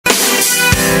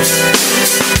Can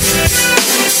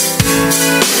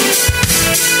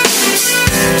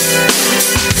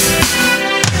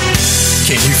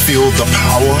you feel the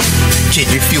power? Can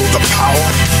you feel the power?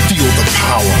 Feel the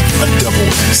power of double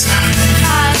S.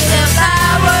 Positive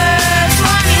Power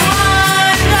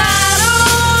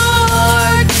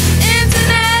 21.org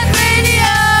Internet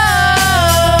Radio.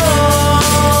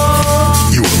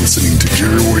 You are listening to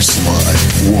ROYCE Live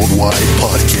Worldwide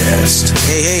Podcast.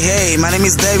 Hey, my name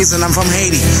is Davis and I'm from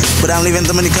Haiti, but I live in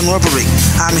Dominican Republic.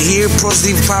 I'm here,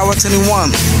 Positive Power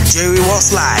 21, Jerry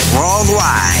Royce Live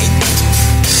Worldwide.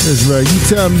 That's right. You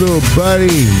tell him, little buddy.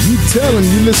 You tell him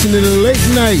you listen to the Late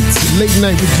Night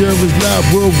with Jervis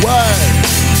Live Worldwide,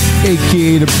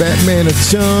 a.k.a. the Batman of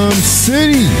Charm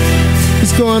City.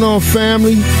 What's going on,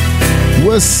 family?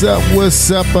 What's up?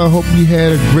 I hope you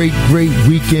had a great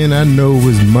weekend. I know it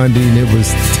was Monday and it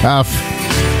was tough,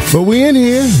 but we in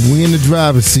here. We in the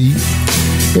driver's seat.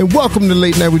 And welcome to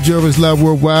Late Night with Jervis Live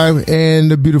Worldwide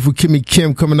and the beautiful KIMMIE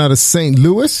Kim coming out of St.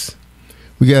 Louis.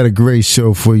 We got a great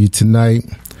show for you tonight.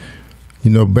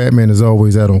 You know, Batman is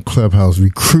always out on Clubhouse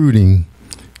recruiting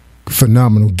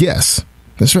phenomenal guests.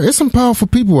 That's right. There's some powerful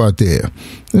people out there.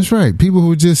 That's right. People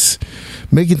who are just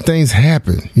making things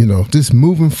happen, you know, just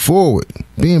moving forward,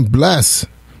 being blessed,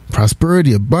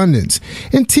 prosperity, abundance,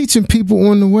 and teaching people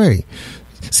on the way.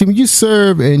 See, when you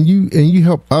serve and you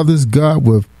help others, God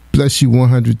will bless you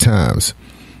 100 times.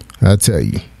 I tell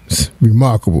you, it's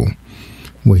remarkable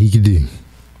what he can do.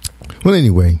 Well,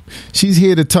 anyway, she's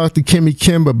here to talk to KIMMIE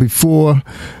Kim, but before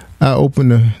I open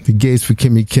the gates for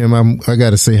KIMMIE Kim, I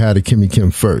got to say hi to KIMMIE Kim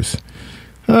first.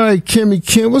 All right, KIMMIE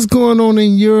Kim, what's going on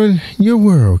in your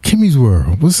world, KIMMIE's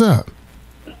world? What's up?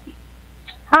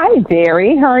 Hi,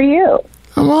 Jerry. How are you?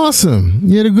 I'm awesome.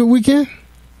 You had a good weekend?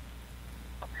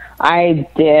 I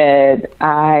did.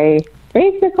 I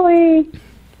basically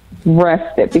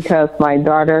rested because my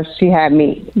daughter, she had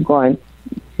me going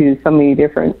to so many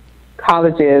different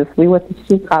colleges. We went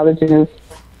to 2 colleges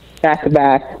back to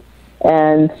back,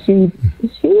 and she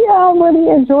really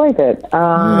enjoyed it.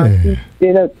 She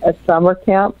did a summer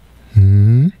camp,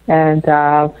 and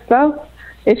so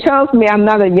it shows me I'm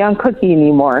not a young cookie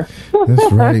anymore.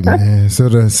 That's right, man. So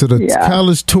the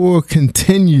college tour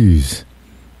continues.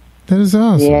 That is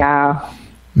awesome. Yeah,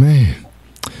 man.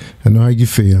 I know how you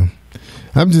feel.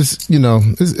 I'm just, you know,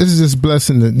 it's just a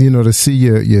blessing to, you know, to see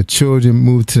your children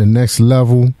move to the next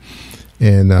level.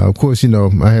 And, of course, you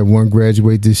know, I had one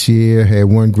graduate this year, had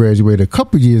one graduate a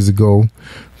couple years ago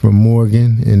from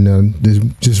Morgan, and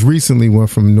just recently one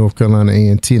from North Carolina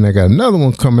A&T, and I got another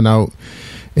one coming out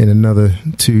in another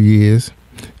 2 years.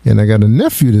 And I got a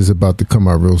nephew that's about to come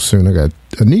out real soon. I got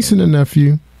a niece and a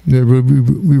nephew that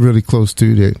we really close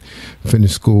to that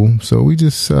finished school. So we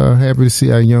just happy to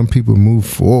see our young people move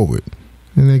forward.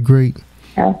 Isn't that great?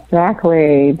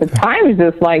 Exactly. The time is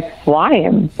just like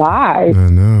flying by. I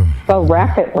know. So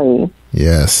rapidly.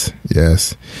 Yes.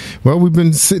 Well, we've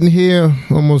been sitting here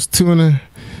almost 2 and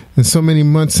so many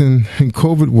months in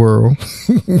COVID world.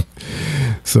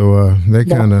 So that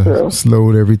kind of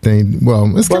slowed everything.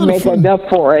 Well, it's kind of making up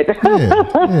for it.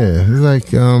 yeah. It's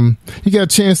like you got a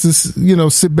chance to, you know,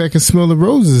 sit back and smell the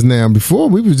roses now. Before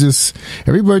we were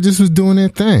everybody just was doing their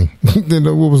thing. Didn't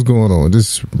know what was going on.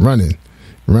 Just running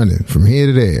from here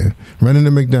to there, running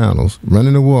to McDonald's,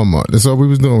 running to Walmart. That's all we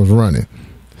was doing was running.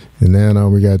 And now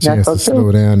we got a chance to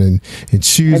slow down and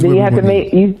choose. And then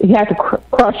you have to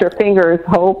cross your fingers,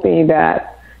 hoping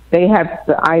that they have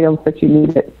the items that you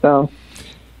needed. So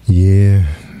yeah,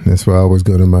 that's why I always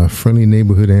go to my friendly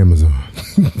neighborhood Amazon.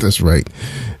 That's right,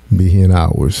 be here in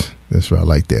hours. That's why I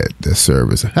like that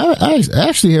service. I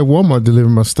actually had Walmart deliver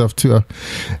my stuff too.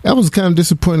 I was kind of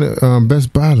disappointed.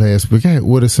 Best Buy last week, I had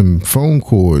ordered some phone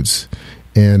cords,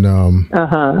 and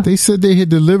they said they had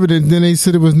delivered it. And then they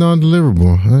said it was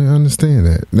non-deliverable. I understand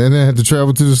that. Then I had to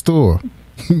travel to the store.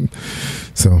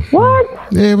 So what?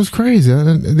 Yeah, it was crazy.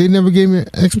 They never gave me an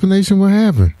explanation what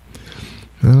happened.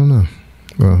 I don't know.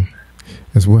 Well,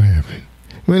 that's what happened.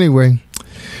 Well, anyway,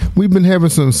 we've been having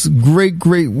some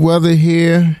great weather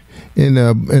here in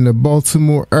the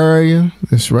Baltimore area.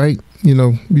 That's right. You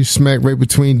know, we smack right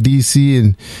between D.C.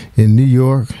 and New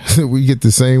York. So we get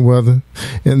the same weather.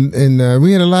 And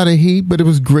we had a lot of heat, but it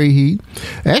was great heat.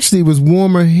 Actually, it was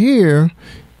warmer here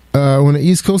on the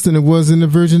East Coast than it was in the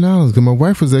Virgin Islands. Because my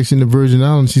wife was actually in the Virgin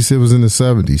Islands. She said it was in the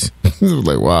 70s. It was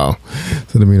like, wow.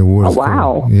 So, I mean, the water's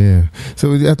cold. Yeah.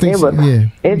 So I think,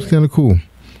 it was kind of cool.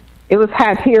 It was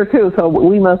hot here, too, so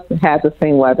we must have had the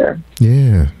same weather.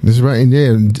 Yeah, that's right.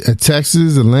 And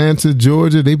Texas, Atlanta,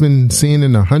 Georgia, they've been seeing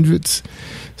in the hundreds.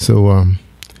 So,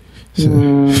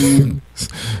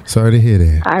 Sorry to hear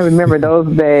that. I remember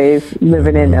those days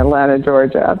living in Atlanta,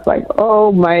 Georgia. I was like,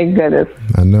 oh my goodness.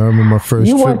 I know. I remember my first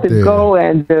You trip want to there. go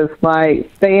and just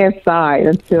like stay inside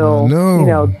until,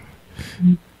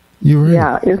 You're right.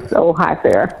 yeah, it's so hot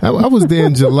there. I was there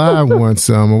in July once.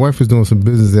 My wife was doing some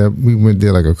business that we went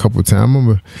there like a couple of times. I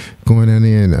remember going down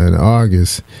there in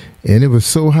August, and it was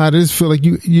so hot. I just feel like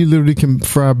you literally can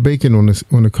fry bacon on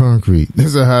the concrete.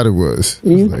 That's how hot it was.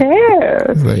 You can.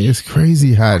 It's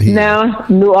crazy hot here. Now,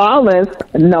 New Orleans,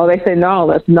 no, they say New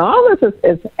Orleans. New Orleans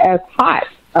is as hot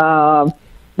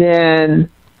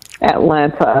than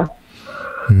Atlanta.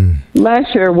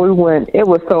 Last year we went, it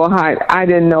was so hot, I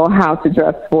didn't know how to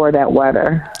dress for that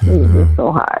weather. It was just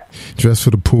so hot. Dress for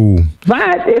the pool.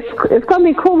 But it's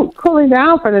going to be cooling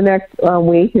down for the next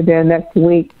week, and then next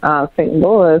week St.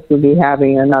 Louis will be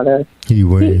having another heat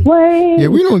wave. Yeah,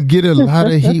 we don't get a lot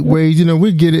of heat waves.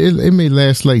 We get it. It may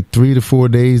last like 3 to 4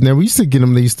 days. Now we used to get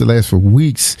them. They used to last for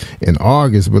weeks in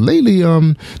August, but lately,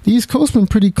 the East Coast been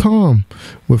pretty calm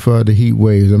with the heat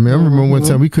waves. I mean, I remember one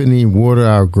time we couldn't even water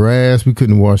our grass. We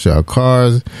couldn't wash our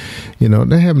cars.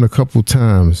 That happened a couple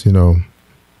times.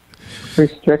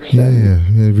 Restrictions.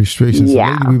 Yeah, restrictions.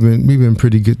 Yeah. So lately we've been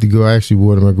pretty good to go. I actually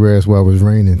watered my grass while it was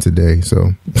raining today,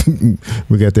 so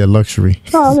we got that luxury.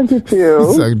 Oh, look at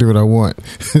you. So I can do what I want.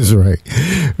 That's right.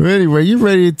 But anyway, you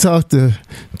ready to talk to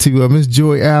Miss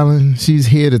Joy Allen? She's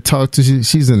here to talk to.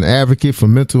 She's an advocate for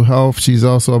mental health. She's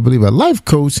also, I believe, a life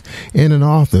coach and an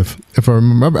author. If I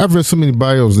remember, I've read so many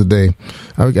bios today.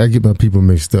 I get my people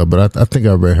mixed up, but I think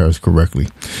I read hers correctly.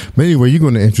 But anyway, you're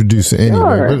going to introduce her anyway.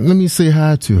 Sure. But let me say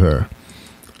hi to her.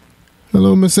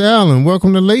 Hello, Miss Allen.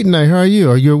 Welcome to Late Night. How are you?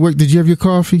 Are you awake? Did you have your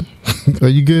coffee? Are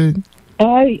you good?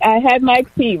 I had my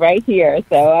tea right here,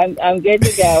 so I'm good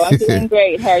to go. I'm doing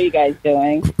great. How are you guys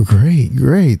doing?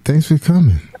 Great. Thanks for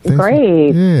coming.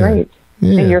 Great. Yeah.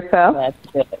 And yourself?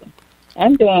 That's good.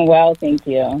 I'm doing well, thank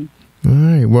you. All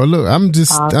right. Well, look, I'm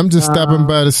just stopping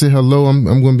by to say hello. I'm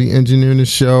going to be engineering the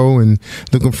show and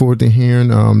looking forward to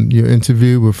hearing your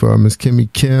interview with Miss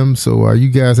KIMMIE Kim. So you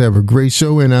guys have a great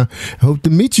show, and I hope to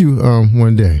meet you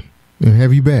one day and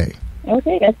have you back.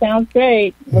 Okay, that sounds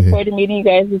great. Look forward to meeting you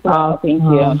guys as well. Thank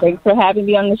you. Thanks for having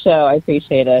me on the show. I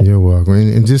appreciate it. You're welcome.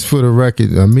 And just for the record,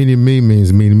 meeting me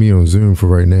means meeting me on Zoom for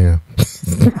right now.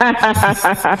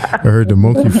 I heard the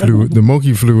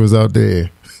monkey flu was out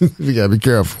there. We gotta be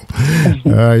careful.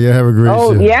 Yeah, have a great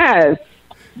show. Oh, yes.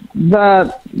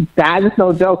 That is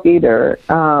no joke either.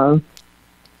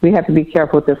 We have to be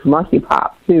careful with this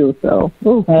monkeypox too. So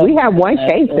we have one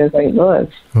case in St. Louis.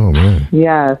 Oh man.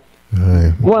 Yes. All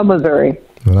right. Well, Missouri.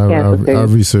 Well, I'll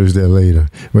research that later.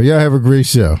 Well, y'all have a great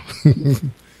show.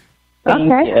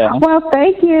 Okay. Well,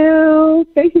 thank you.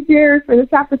 Thank you, Jerry, for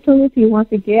this opportunity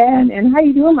once again. And how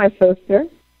you doing, my sister?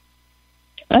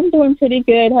 I'm doing pretty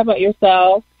good. How about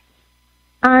yourself?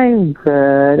 I'm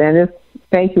good. And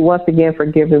thank you once again for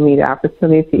giving me the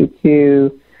opportunity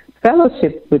to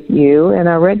fellowship with you. And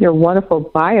I read your wonderful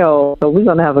bio, so we're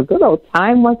going to have a good old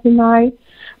time one tonight.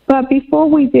 But before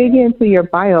we dig into your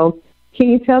bio, can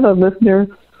you tell the listeners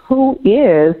who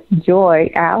is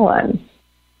Joy Allen?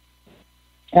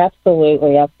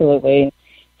 Absolutely.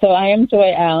 So I am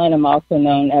Joy Allen. I'm also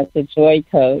known as the Joy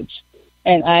Coach.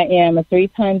 And I am a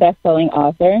 3-time best-selling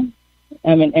author.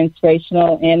 I'm an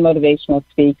inspirational and motivational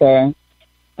speaker.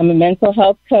 I'm a mental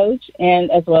health coach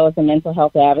and as well as a mental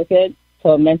health advocate.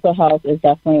 So mental health is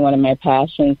definitely one of my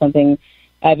passions, something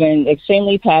I've been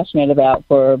extremely passionate about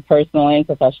for personal and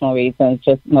professional reasons.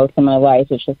 Just most of my life,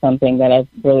 it's just something that I've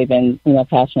really been,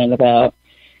 passionate about.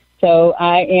 So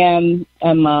I am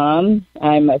a mom.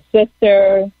 I'm a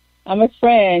sister. I'm a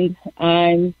friend.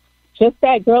 I'm just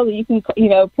that girl that you can,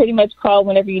 pretty much call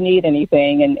whenever you need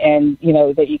anything and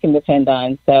that you can depend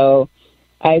on. So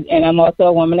I'm also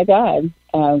a woman of God.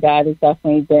 God has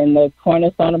definitely been the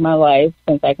cornerstone of my life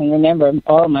since I can remember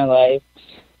all of my life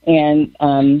and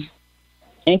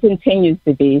continues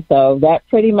to be. So that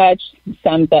pretty much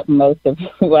sums up most of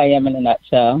who I am in a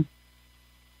nutshell.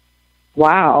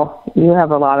 Wow. You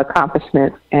have a lot of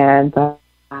accomplishments and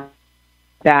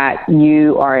that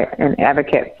you are an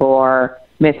advocate for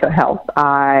mental health.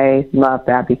 I love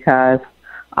that because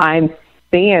I'm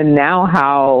seeing now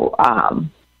how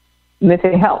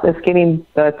mental health is getting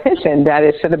the attention that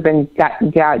it should have been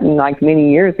gotten like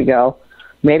many years ago,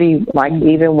 maybe like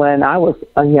even when I was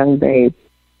a young babe.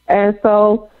 And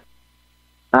so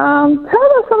tell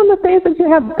us some of the things that you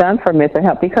have done for mental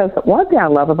health, because one thing I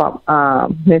love about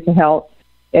mental health,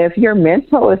 if your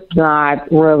mental is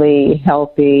not really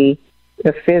healthy,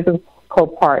 the physical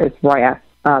part is right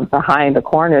behind the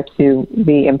corner to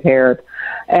be impaired.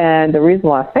 And the reason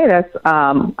why I say that is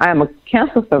I am a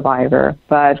cancer survivor,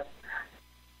 but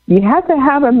you have to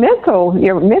have your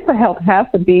mental health has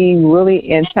to be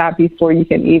really intact before you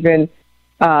can even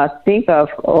think of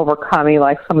overcoming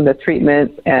like some of the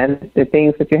treatments and the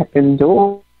things that you have to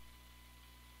do.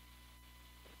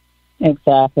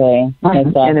 Exactly.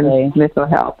 And mental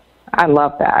health. I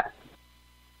love that.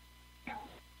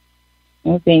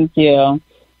 Well, thank you.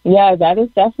 Yeah, that is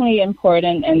definitely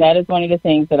important, and that is one of the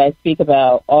things that I speak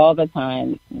about all the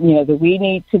time. You know, that we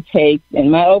need to take,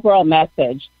 and my overall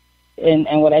message, and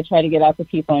what I try to get out to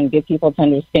people and get people to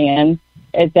understand,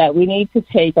 is that we need to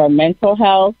take our mental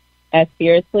health as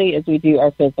seriously as we do our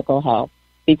physical health,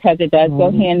 because it does go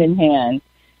hand in hand,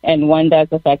 and one does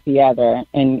affect the other,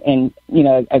 and you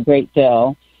know, a great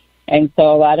deal. And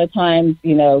so a lot of times,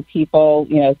 you know, people,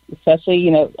 you know, especially,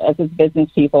 you know, as business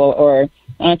people or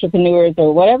entrepreneurs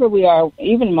or whatever we are,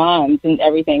 even moms and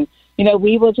everything, you know,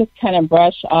 we will just kind of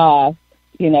brush off,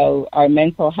 you know, our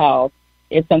mental health.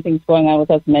 If something's going on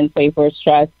with us mentally, if we're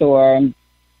stressed or,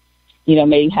 you know,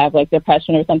 may have like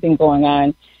depression or something going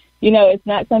on, you know, it's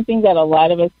not something that a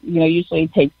lot of us, you know, usually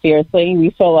take seriously.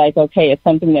 We feel like, okay, it's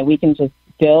something that we can just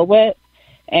deal with.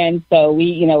 And so we,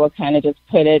 you know, will kind of just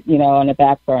put it, you know, on the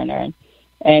back burner.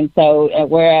 And so,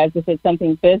 whereas if it's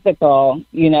something physical,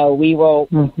 you know, we will,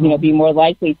 you know, be more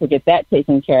likely to get that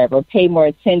taken care of or pay more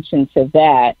attention to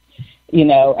that, you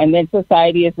know. And then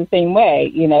society is the same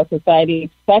way. You know, society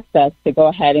expects us to go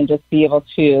ahead and just be able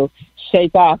to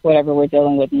shake off whatever we're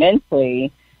dealing with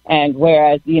mentally. And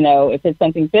whereas, you know, if it's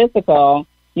something physical,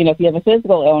 you know, if you have a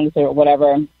physical illness or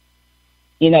whatever,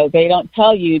 you know, they don't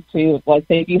tell you to, like,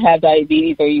 say if you have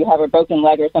diabetes or you have a broken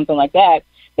leg or something like that,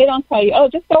 they don't tell you, oh,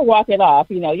 just go walk it off.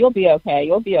 You know, you'll be okay.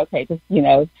 Just, you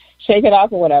know, shake it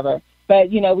off or whatever.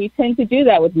 But, you know, we tend to do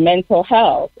that with mental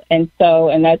health. And so,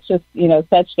 and that's just, you know,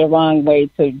 such the wrong way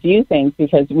to view things,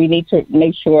 because we need to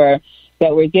make sure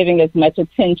that we're giving as much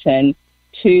attention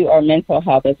to our mental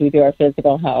health as we do our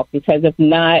physical health. Because if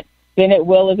not, then it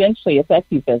will eventually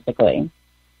affect you physically.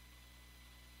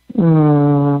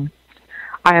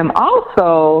 I am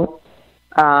also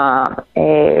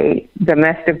a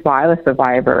domestic violence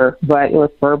survivor, but it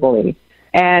was verbally.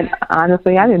 And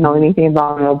honestly, I didn't know anything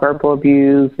about verbal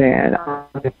abuse and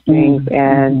these things.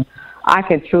 And I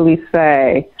can truly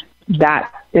say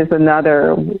that is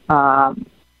another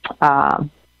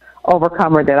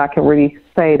overcomer that I can really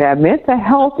say that mental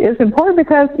health is important,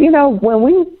 because, you know, when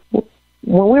we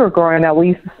were growing up, we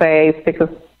used to say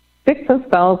sticks and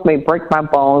stones may break my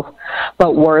bones,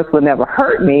 but words will never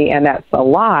hurt me, and that's a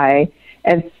lie.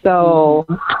 And so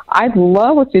I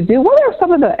love what you do. What are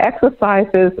some of the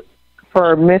exercises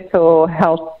for mental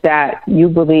health that you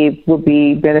believe would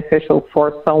be beneficial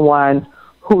for someone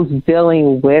who's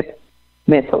dealing with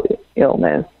mental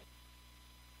illness?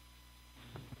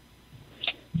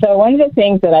 So one of the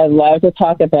things that I love to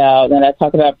talk about, and I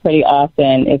talk about pretty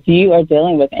often, if you are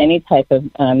dealing with any type of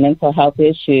mental health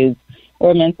issues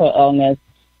or mental illness,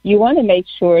 you want to make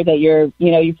sure that you're,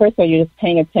 you know, first of all, you're just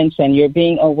paying attention. You're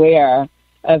being aware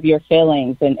of your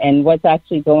feelings and what's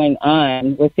actually going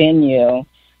on within you.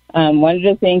 One of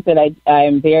the things that I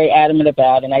am very adamant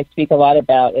about, and I speak a lot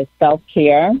about, is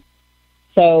self-care.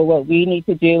 So what we need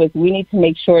to do is we need to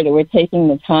make sure that we're taking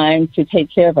the time to take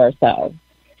care of ourselves,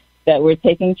 that we're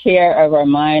taking care of our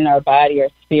mind, our body, our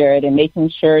spirit, and making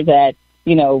sure that,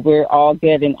 you know, we're all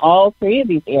good in all three of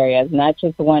these areas, not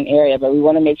just one area, but we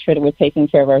want to make sure that we're taking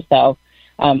care of ourselves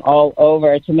all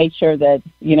over, to make sure that,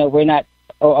 you know, we're not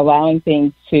allowing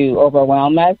things to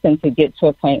overwhelm us and to get to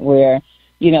a point where,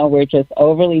 you know, we're just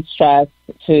overly stressed,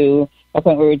 to a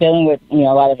point where we're dealing with, you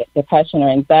know, a lot of depression or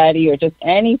anxiety or just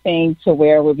anything to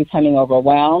where we're becoming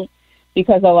overwhelmed,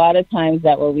 because a lot of times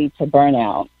that will lead to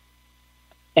burnout.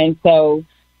 And so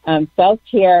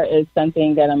self-care is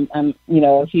something that I'm, you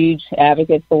know, a huge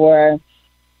advocate for.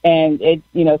 And it,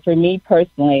 you know, for me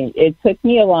personally, it took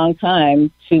me a long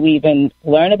time to even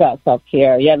learn about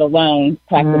self-care, yet alone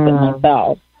practice it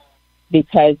myself,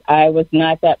 because I was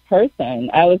not that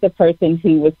person. I was a person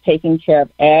who was taking care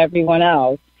of everyone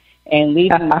else and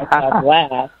leaving myself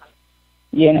last,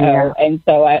 you know. Yeah. And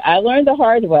so I learned the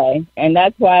hard way. And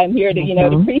that's why I'm here to, you know,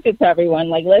 to preach it to everyone.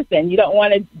 Like, listen, you don't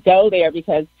want to go there,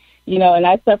 because, you know, and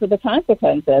I suffered the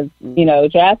consequences, you know,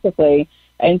 drastically.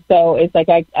 And so it's like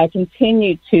I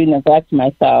continued to neglect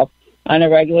myself on a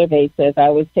regular basis. I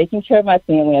was taking care of my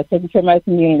family. I was taking care of my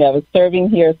community. I was serving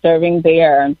here, serving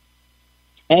there,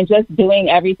 and just doing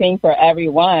everything for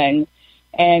everyone.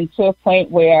 And to a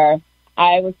point where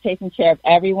I was taking care of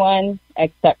everyone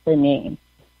except for me.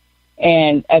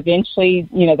 And eventually,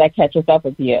 you know, that catches up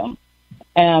with you.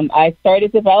 I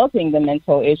started developing the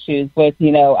mental issues with,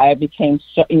 I became,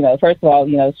 first of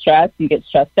all, stressed. You get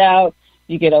stressed out,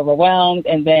 you get overwhelmed.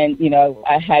 And then,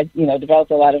 I had,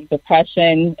 developed a lot of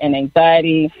depression and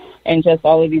anxiety and just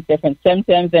all of these different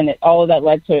symptoms. And all of that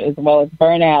led to as well as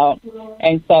burnout.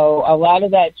 And so a lot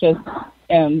of that just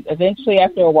eventually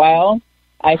after a while,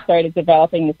 I started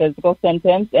developing the physical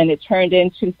symptoms, and it turned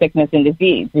into sickness and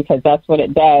disease because that's what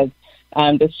it does.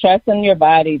 The stress in your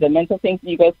body, the mental things that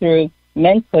you go through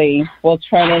mentally will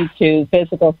turn into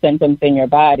physical symptoms in your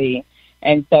body.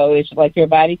 And so it's like your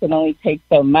body can only take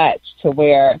so much to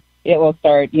where it will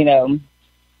start,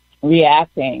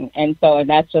 reacting. And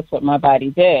that's just what my body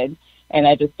did. And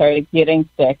I just started getting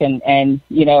sick and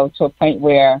to a point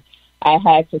where I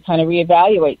had to kind of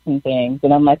reevaluate some things.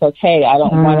 And I'm like, okay, I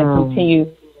don't want to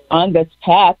continue on this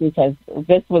path because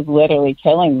this was literally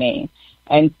killing me.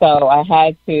 And so I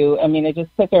had to, it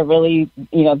just took a really,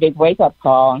 big wake-up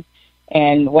call.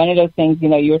 And one of those things,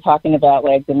 you were talking about,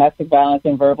 like domestic violence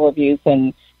and verbal abuse,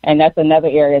 and that's another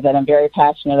area that I'm very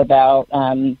passionate about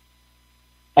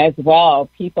as well.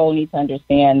 People need to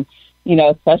understand,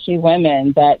 especially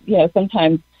women, that,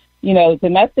 sometimes,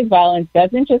 domestic violence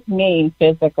doesn't just mean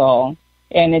physical,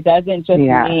 and it doesn't just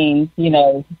mean,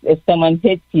 if someone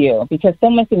hits you, because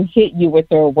someone can hit you with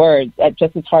their words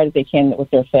just as hard as they can with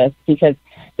their fists. Because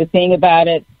the thing about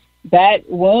it, that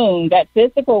wound, that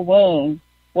physical wound,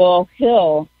 will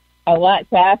heal a lot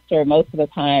faster most of the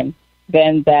time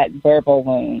than that verbal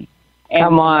wound. And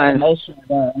Come on. Emotional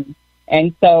wound.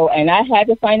 And I had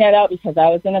to find that out because I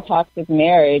was in a toxic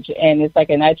marriage, and it's like,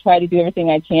 and I try to do everything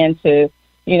I can to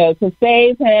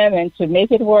save him and to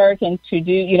make it work and to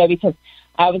do, because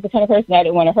I was the kind of person I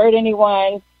didn't want to hurt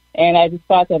anyone, and I just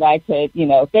thought that I could,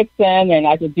 fix him and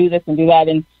I could do this and do that,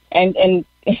 and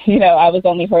I was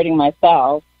only hurting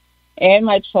myself and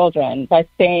my children by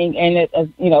staying in it as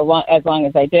long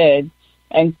as I did.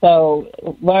 And so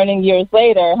learning years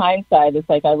later, hindsight, it's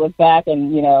like I look back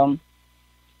and,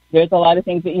 there's a lot of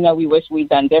things that, we wish we'd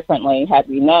done differently had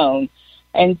we known.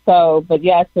 And so, but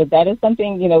yeah, so that is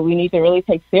something, we need to really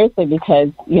take seriously because,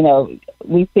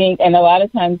 we think, and a lot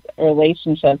of times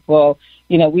relationships will,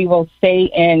 we will stay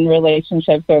in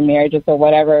relationships or marriages or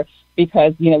whatever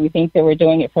because, we think that we're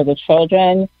doing it for the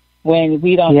children when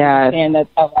we don't understand that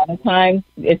a lot of times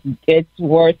it's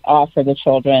worse off for the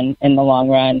children in the long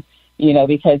run,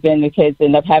 because then the kids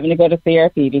end up having to go to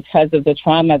therapy because of the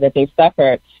trauma that they've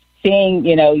suffered. Seeing,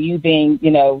 you being,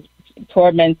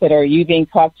 tormented or you being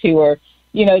talked to or,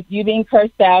 you being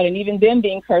cursed out and even them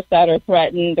being cursed out or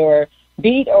threatened or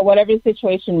beat or whatever the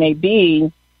situation may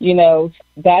be,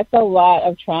 that's a lot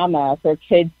of trauma for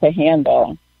kids to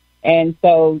handle. And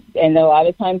so, and a lot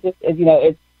of times,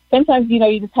 it's sometimes,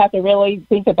 you just have to really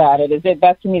think about it. Is it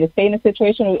best for me to stay in a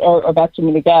situation or best for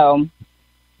me to go?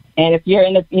 And if you're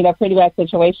in a, pretty bad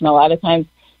situation, a lot of times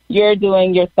you're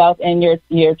doing yourself and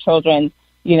your children,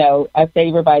 a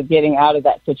favor by getting out of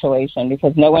that situation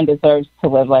because no one deserves to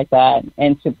live like that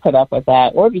and to put up with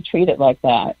that or be treated like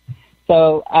that.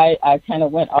 So I kind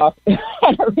of went off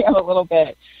on a rant a little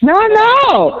bit.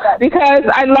 No, because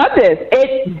I love this.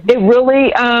 It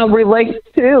really relates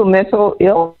to mental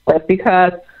illness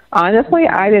because honestly,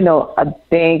 I didn't know a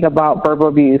thing about verbal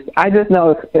abuse. I just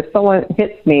know if someone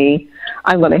hits me,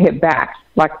 I'm going to hit back.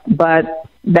 But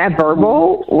that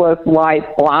verbal was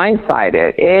like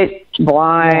blindsided. It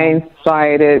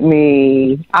blindsided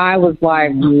me. I was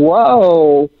like,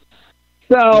 whoa.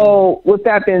 So with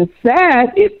that being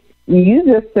said, you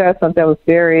just said something that was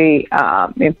very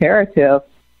imperative.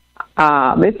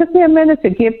 It took me a minute to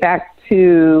get back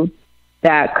to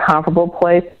that comfortable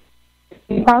place.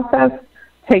 The process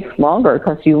takes longer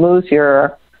because you lose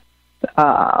your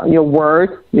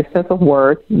worth, your sense of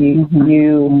worth.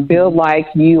 You feel like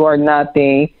you are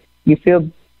nothing. You feel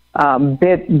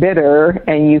bitter,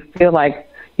 and you feel like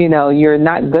you're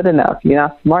not good enough. You're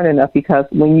not smart enough because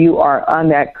when you are on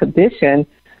that condition,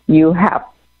 you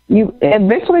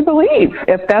eventually believe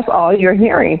if that's all you're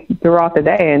hearing throughout the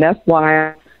day, and that's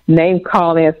why name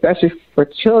calling, especially for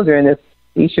children,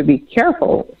 you should be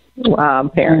careful,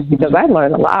 parents, because I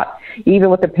learned a lot, even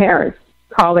with the parents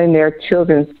calling their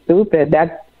children stupid.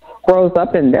 That grows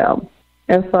up in them.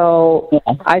 And so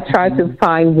I try to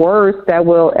find words that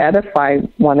will edify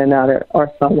one another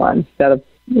or someone instead of,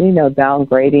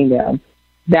 downgrading them.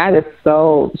 That is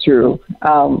so true.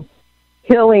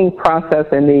 Healing process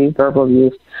in the verbal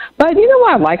abuse. But you know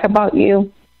what I like about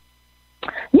you?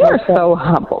 You are so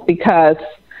humble because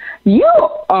you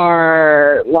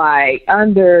are like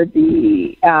under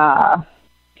the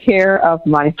care of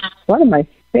one of my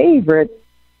favorite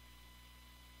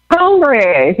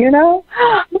hungry,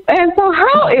 And so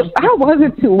how was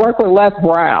it to work with Les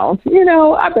Brown?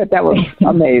 I bet that was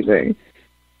amazing.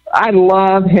 I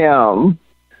love him.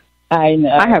 I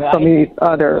know. I have so many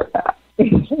other.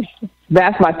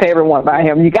 That's my favorite one by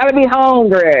him. You got to be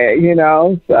hungry,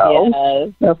 So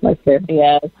yes. That's my favorite.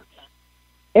 Yes.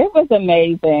 It was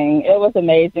amazing. It was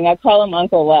amazing. I call him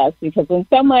Uncle Les because when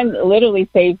someone literally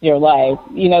saves your life,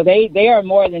 they are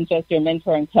more than just your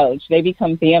mentor and coach. They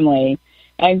become family.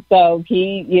 And so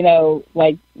he,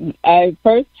 I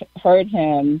first heard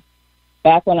him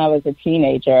back when I was a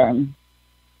teenager.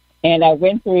 And I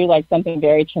went through, something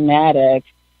very traumatic.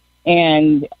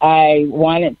 And I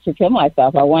wanted to kill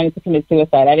myself. I wanted to commit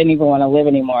suicide. I didn't even want to live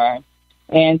anymore.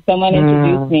 And someone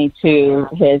introduced me to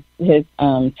his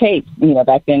tapes.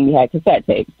 Back then we had cassette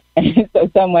tapes. And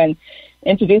so someone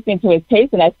introduced me to his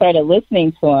tapes, and I started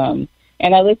listening to him.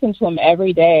 And I listened to him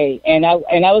every day. And I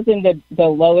was in the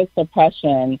lowest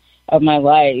depression of my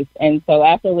life. And so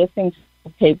after listening to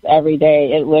his tapes every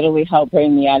day, it literally helped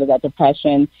bring me out of that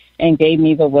depression and gave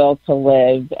me the will to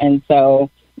live. And so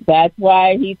that's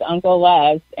why he's Uncle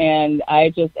Les. And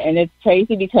it's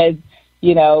crazy because,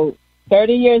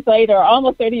 30 years later,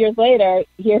 almost 30 years later,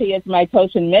 here he is, my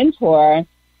coach and mentor.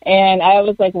 And I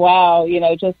was like, wow,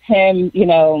 just him,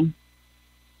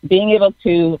 being able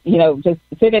to, just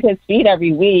sit at his feet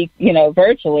every week,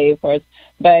 virtually, of course,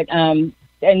 but, and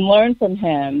learn from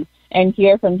him and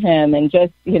hear from him. And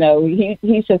just,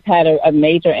 he's just had a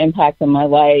major impact on my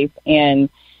life, and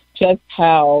just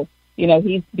how,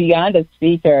 he's beyond a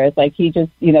speaker. It's like he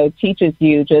just, teaches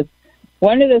you just.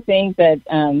 One of the things that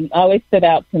always stood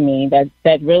out to me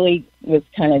that really was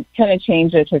kind of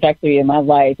changed the trajectory of my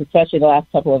life, especially the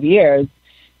last couple of years,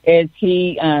 is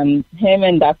him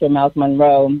and Dr. Miles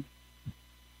Monroe.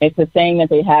 It's a saying that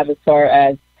they have as far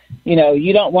as, you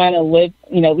don't want to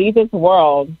leave this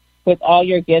world with all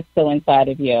your gifts still inside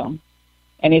of you.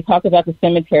 And they talk about the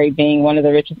cemetery being one of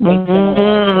the richest places in the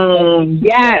world.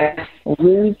 Yes.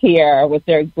 Lose here with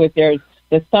their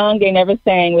the song they never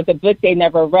sang, with the book they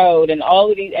never wrote, and all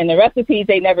of these, and the recipes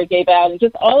they never gave out, and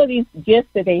just all of these gifts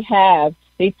that they have,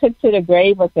 they took to the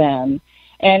grave with them.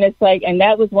 And it's like, and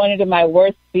that was one of my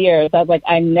worst fears. I was like,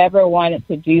 I never wanted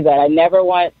to do that. I never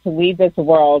want to leave this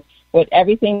world with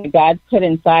everything that God put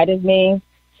inside of me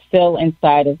still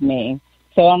inside of me.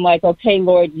 So I'm like, okay,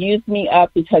 Lord, use me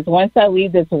up, because once I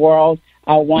leave this world,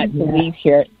 I want to leave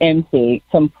here empty,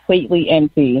 completely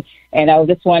empty. And I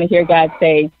just want to hear God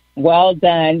say, well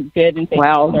done, good and faithful.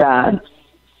 Well done.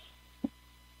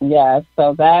 Yeah,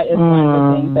 so that is one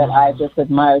of the things that I just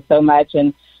admire so much.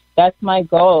 And that's my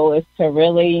goal, is to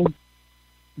really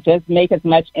just make as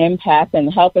much impact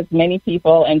and help as many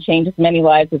people and change as many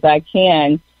lives as I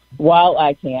can while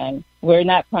I can. We're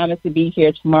not promised to be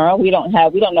here tomorrow. We don't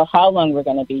know how long we're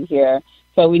going to be here.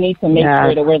 So we need to make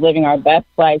sure that we're living our best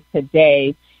life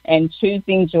today and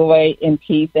choosing joy and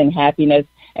peace and happiness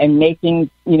and making,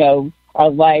 our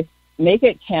life, make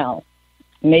it count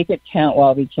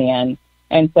while we can.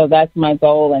 And so that's my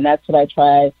goal, and that's what I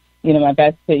try, my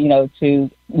best to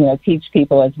teach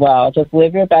people as well. Just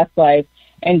live your best life,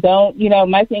 and don't,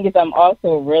 my thing is I'm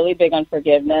also really big on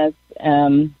forgiveness.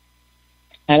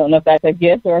 I don't know if that's a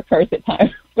gift or a curse at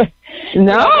times.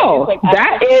 No,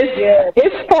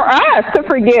 it's for us to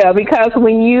forgive, because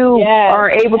when you are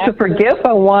able to forgive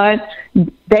someone,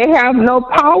 they have no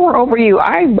power over you.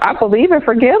 I believe in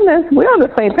forgiveness. We're on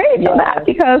the same page on that,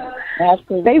 because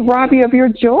they rob you of your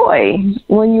joy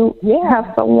when you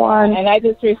have someone. And I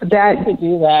just refuse to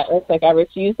do that. It's like I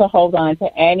refuse to hold on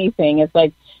to anything. It's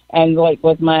like, and like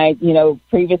with my,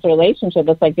 previous relationship,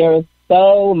 it's like there was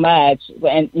so much,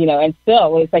 and, and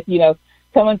still, it's like,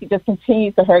 someone just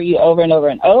continues to hurt you over and over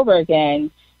and over again.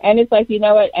 And it's like, and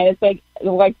it's like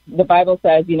the Bible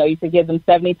says, you forgive them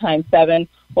 70 times 7.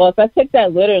 Well, if I took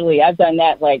that literally, I've done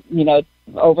that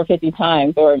over 50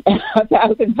 times or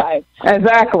 1,000 times.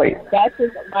 Exactly. That's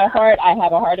just my heart. I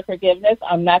have a heart of forgiveness.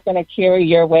 I'm not going to carry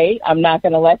your weight. I'm not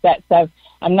going to let that stuff,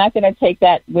 I'm not going to take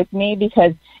that with me,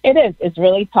 because it's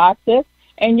really toxic,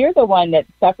 and you're the one that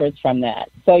suffers from that.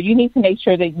 So you need to make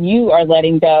sure that you are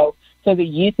letting go, so that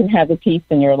you can have the peace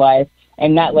in your life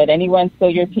and not let anyone steal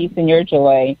your peace and your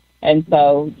joy. And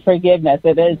so forgiveness,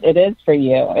 it is for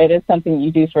you. It is something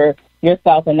you do for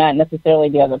yourself and not necessarily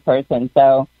the other person.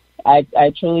 So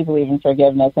I truly believe in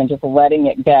forgiveness and just letting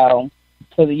it go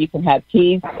so that you can have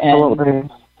peace. And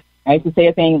I used to say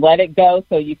a thing, let it go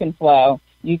so you can flow.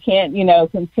 You can't,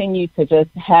 continue to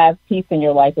just have peace in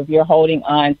your life if you're holding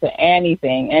on to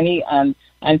anything, any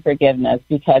unforgiveness,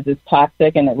 because it's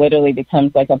toxic and it literally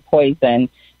becomes like a poison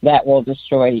that will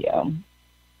destroy you.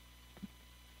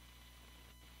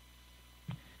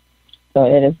 So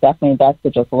it is definitely best to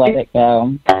just let it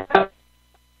go.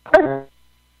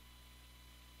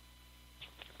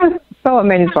 I'm so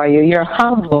amazed by you. You're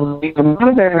humble. You're a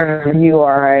mother. You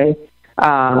are a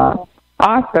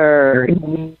author.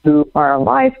 You are a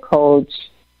life coach.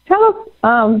 Tell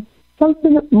us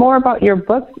something more about your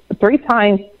book.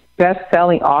 3-time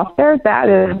best-selling author. That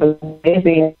is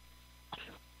amazing.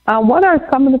 What are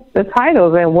some of the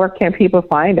titles, and where can people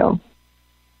find them?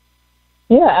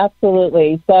 Yeah,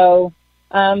 absolutely. So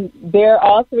they're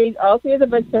all three of the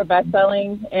books are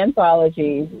best-selling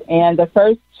anthologies, and the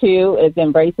first two is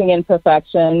Embracing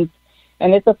Imperfections,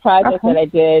 and it's a project that I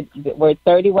did where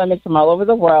 30 women from all over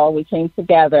the world, we came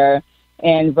together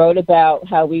and wrote about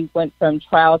how we went from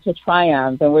trial to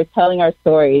triumph, and we're telling our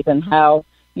stories and how,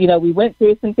 you know, we went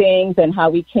through some things and how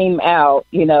we came out,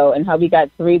 you know, and how we got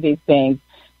through these things.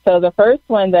 So the first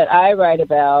one that I write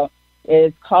about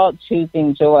is called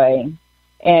Choosing Joy.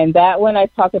 And that one I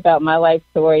talk about my life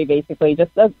story, basically, just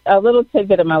a little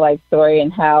tidbit of my life story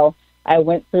and how I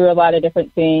went through a lot of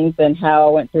different things and how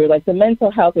I went through, like, the mental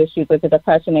health issues with the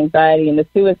depression, anxiety, and the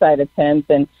suicide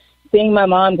attempts, and seeing my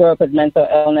mom grow up with mental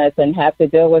illness and have to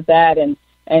deal with that, and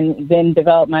then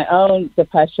develop my own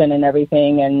depression and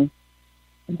everything. And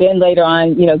then later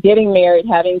on, you know, getting married,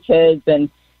 having kids, and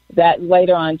that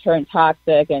later on turned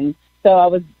toxic. And so I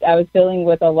was dealing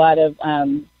with a lot of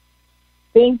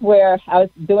things where I was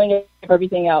doing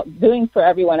everything else, doing for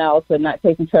everyone else and not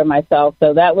taking care of myself.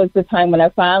 So that was the time when I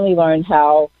finally learned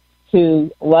how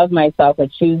to love myself and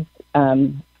choose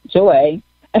joy.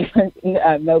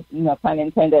 No pun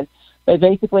intended. But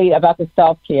basically about the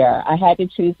self-care. I had to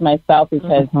choose myself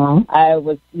because I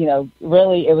was, you know,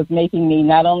 really, it was making me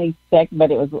not only sick, but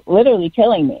it was literally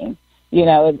killing me. You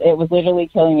know, it was literally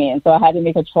killing me. And so I had to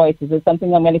make a choice. Is it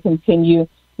something I'm going to continue,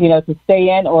 you know, to stay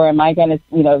in, or am I going to,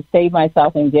 you know, save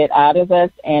myself and get out of this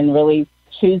and really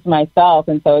choose myself?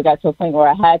 And so it got to a point where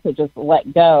I had to just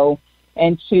let go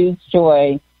and choose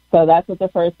joy. So that's what the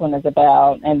first one is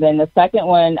about. And then the second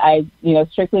one, I, you know,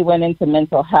 strictly went into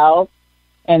mental health.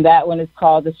 And that one is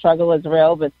called The Struggle is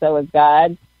Real, but So is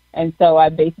God. And so I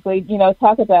basically, you know,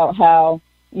 talk about how,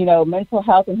 you know, mental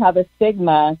health and how the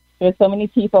stigma, there's so many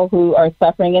people who are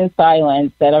suffering in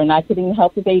silence that are not getting the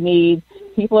help that they need.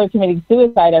 People are committing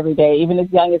suicide every day, even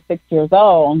as young as 6 years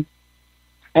old.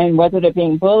 And whether they're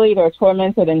being bullied or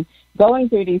tormented and going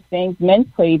through these things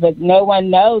mentally, but no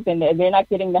one knows, and they're not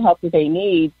getting the help that they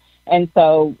need. And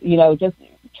so, you know, just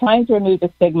trying to remove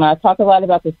the stigma. I talk a lot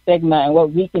about the stigma and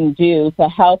what we can do to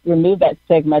help remove that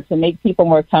stigma, to make people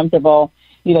more comfortable,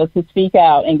 you know, to speak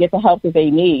out and get the help that they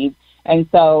need. And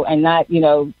so, and not, you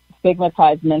know,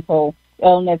 stigmatize mental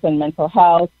illness and mental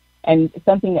health. And it's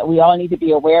something that we all need to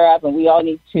be aware of, and we all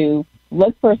need to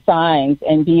look for signs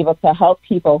and be able to help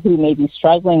people who may be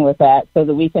struggling with that, so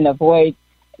that we can avoid,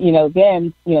 you know,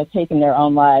 them, you know, taking their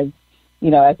own lives, you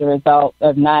know, as a result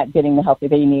of not getting the help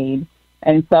that they need.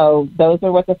 And so those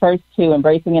are what the first two,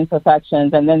 Embracing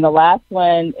Imperfections. And then the last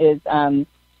one is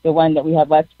the one that we have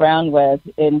Les Brown with,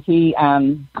 and he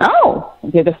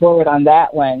did the forward on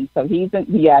that one. So he's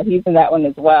in that one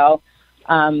as well.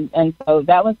 And so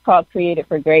that one's called Created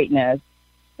for Greatness.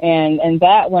 And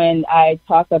that one I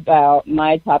talk about,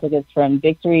 my topic is from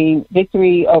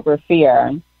victory over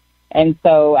fear. And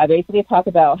so I basically talk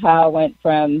about how I went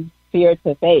from fear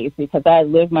to faith, because I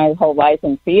lived my whole life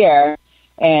in fear,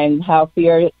 and how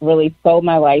fear really stole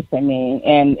my life from me.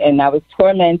 And I was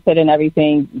tormented and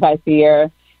everything by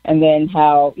fear. And then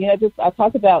how, you know, just I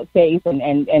talk about faith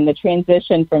and the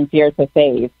transition from fear to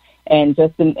faith. And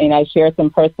and I share some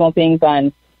personal things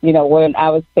on, you know, when I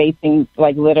was facing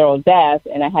like literal death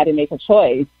and I had to make a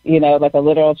choice, you know, like a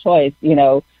literal choice, you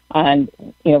know, on,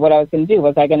 you know, what I was going to do.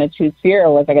 Was I going to choose fear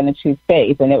or was I going to choose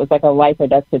faith? And it was like a life or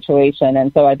death situation.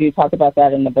 And so I do talk about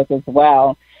that in the book as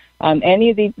well.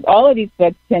 All of these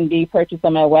books can be purchased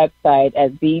on my website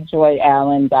at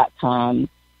thejoyallen.com.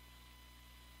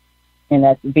 And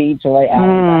that's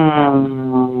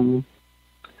thejoyallen.com.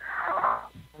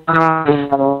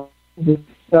 I'm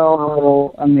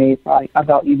so amazed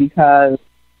about you, because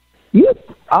you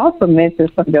also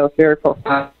mentioned something that was very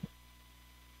profound.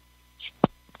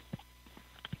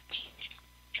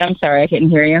 I'm sorry, I couldn't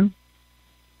hear you.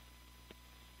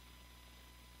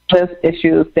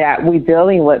 Issues that we're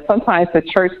dealing with. Sometimes the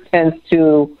church tends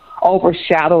to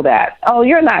overshadow that. Oh,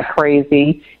 you're not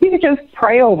crazy. You can just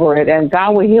pray over it and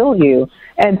God will heal you.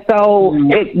 And so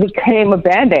it became a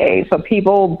Band-Aid. So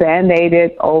people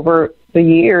Band-Aided over the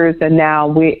years, and now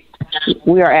we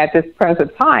are at this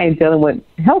present time dealing with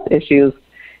health issues.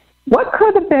 What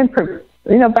could have been,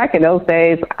 you know, back in those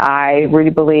days, I really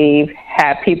believe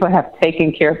had people have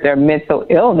taken care of their mental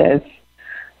illness,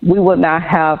 we would not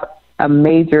have a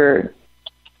major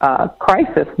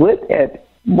crisis with it.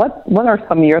 What are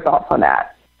some of your thoughts on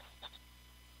that?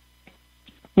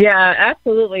 Yeah,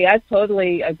 absolutely. I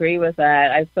totally agree with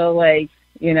that. I feel like,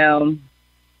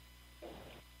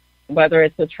 whether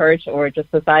it's the church or just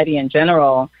society in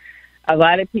general, a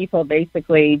lot of people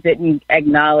basically didn't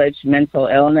acknowledge mental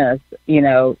illness,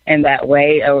 in that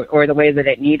way or the way that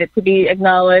it needed to be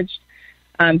acknowledged.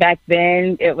 Back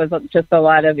then, it was just a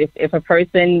lot of if a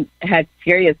person had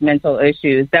serious mental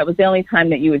issues, that was the only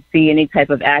time that you would see any type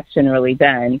of action really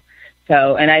done.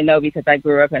 So, and I know because I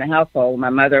grew up in a household, my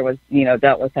mother was,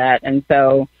 dealt with that. And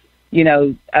so,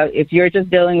 if you're just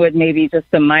dealing with maybe just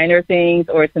some minor things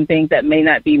or some things that may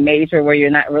not be major where you're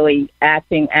not really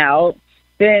acting out,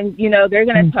 then, they're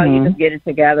going to tell you just get it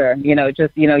together,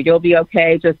 you'll be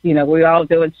okay. Just, we all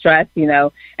deal with stress, and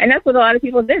that's what a lot of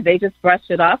people did. They just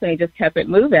brushed it off and they just kept it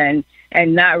moving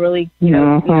and not really,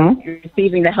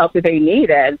 receiving the help that they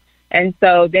needed. And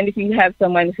so then if you have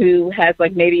someone who has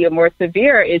like maybe a more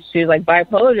severe issue like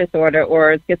bipolar disorder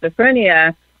or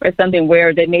schizophrenia or something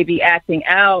where they may be acting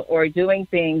out or doing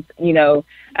things,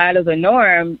 out of the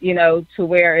norm, to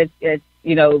where it's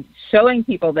showing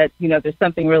people that, there's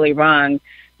something really wrong.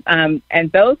 And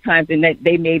those times, and that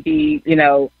they may be,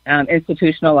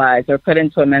 institutionalized or put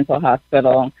into a mental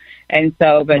hospital. And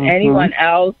so, but anyone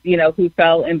else, who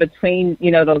fell in between,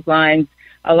 those lines,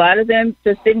 a lot of them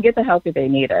just didn't get the help that they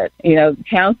needed.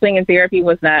 Counseling and therapy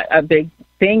was not a big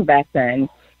thing back then,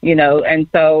 and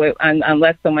so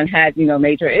unless someone had,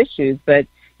 major issues, but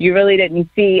you really didn't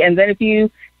see. And then if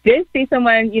you did see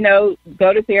someone,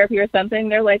 go to therapy or something,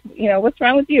 they're like, what's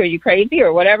wrong with you? Are you crazy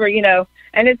or whatever,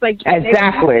 and it's like,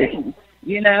 exactly,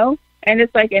 and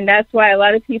it's like, and that's why a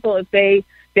lot of people, if they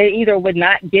either would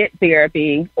not get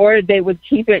therapy or they would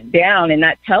keep it down and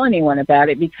not tell anyone about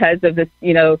it because of this,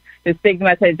 the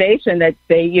stigmatization that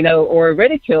they, or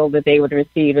ridicule that they would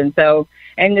receive. And so,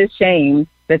 and the shame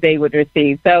that they would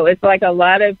receive. So it's like a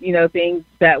lot of, things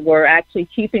that were actually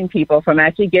keeping people from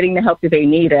actually getting the help that they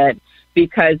needed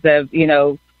because of,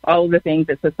 all of the things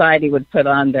that society would put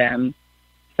on them.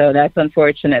 So that's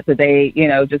unfortunate that they,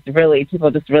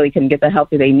 people just really couldn't get the help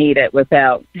that they needed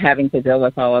without having to deal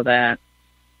with all of that.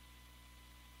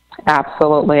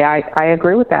 Absolutely. I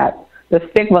agree with that. The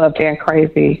stigma of being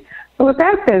crazy. So with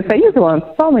that said, so you're doing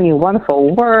so many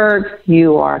wonderful works.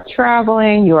 You are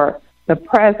traveling. You're the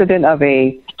president of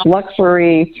a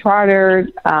luxury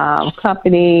chartered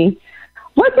company.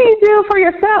 What do you do for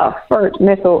yourself for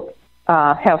mental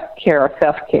health care or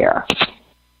self-care?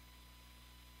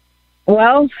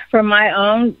 Well, for my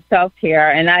own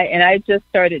self-care, and I just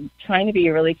started trying to be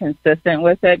really consistent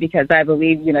with it because I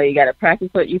believe, you got to practice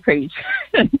what you preach.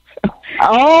 I'm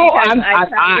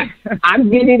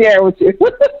getting there with you.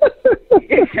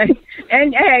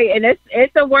 And hey, and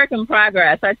it's a work in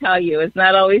progress. I tell you, it's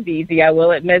not always easy. I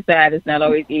will admit that it's not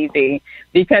always easy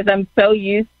because I'm so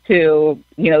used to,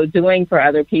 doing for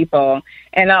other people.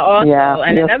 And I also,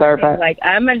 and another thing, like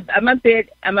I'm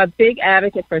a big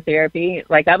advocate for therapy.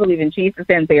 Like I believe in Jesus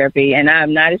and therapy, and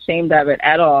I'm not ashamed of it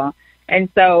at all. And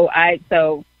so I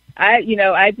do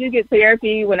get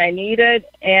therapy when I need it.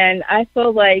 And I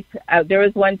feel like there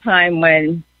was one time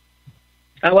when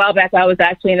a while back I was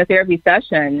actually in a therapy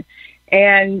session,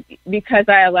 and because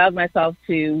I allowed myself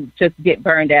to just get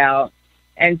burned out.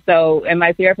 And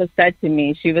my therapist said to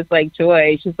me, she was like,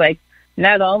 Joy, she's like,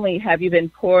 not only have you been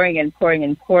pouring and pouring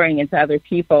and pouring into other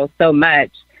people so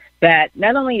much that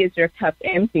not only is your cup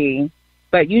empty,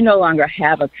 but you no longer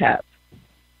have a cup.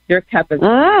 Your cup is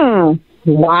empty.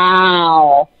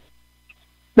 Wow.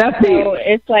 That's so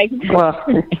it's like... Well,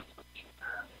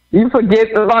 you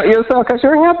forget about yourself because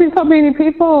you're helping so many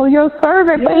people. You're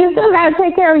serving, but you still got to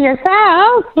take care of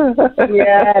yourself.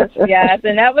 Yes.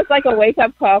 And that was like a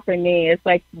wake-up call for me. It's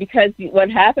like because what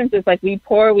happens is like we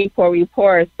pour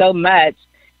so much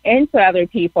into other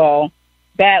people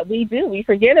that we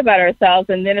forget about ourselves.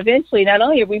 And then eventually not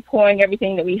only are we pouring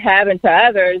everything that we have into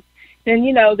others, then,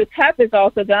 the cup is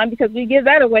also gone because we give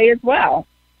that away as well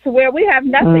to where we have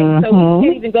nothing. So we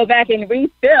can't even go back and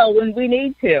refill when we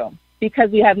need to,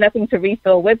 because we have nothing to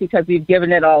refill with because we've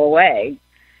given it all away.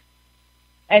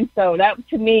 And so that,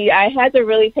 to me, I had to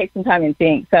really take some time and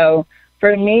think. So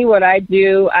for me, what I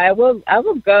do, I will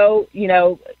go,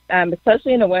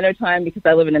 especially in the wintertime because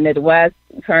I live in the Midwest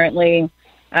currently.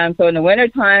 So in the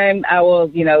wintertime, I will,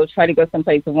 try to go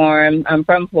someplace warm. I'm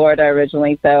from Florida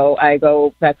originally, so I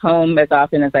go back home as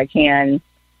often as I can.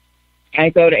 I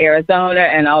go to Arizona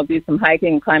and I'll do some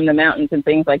hiking, climb the mountains and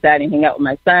things like that and hang out with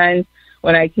my son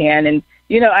when I can. And,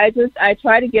 I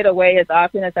try to get away as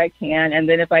often as I can. And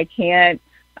then if I can't,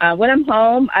 When I'm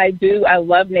home, I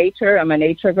love nature. I'm a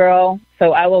nature girl.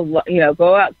 So I will,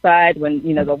 go outside when,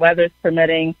 the weather's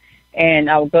permitting, and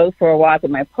I'll go for a walk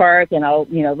in my park, and I'll,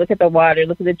 look at the water,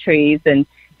 look at the trees, and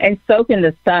soak in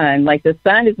the sun. Like, the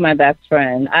sun is my best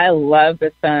friend. I love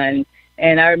the sun.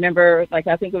 And I remember, I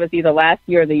think it was either last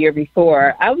year or the year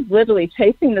before, I was literally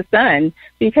chasing the sun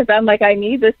because I'm like, I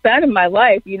need the sun in my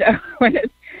life,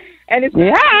 And it's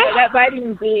that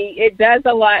vitamin D, it does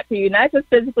a lot for you, not just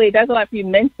physically, it does a lot for you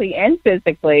mentally and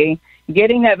physically.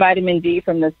 Getting that vitamin D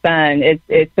from the sun, it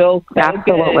feels so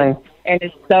good, and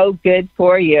it's so good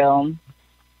for you.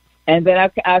 And then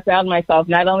I found myself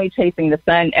not only chasing the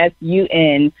sun,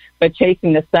 S-U-N, but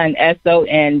chasing the sun,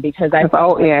 S-O-N, because I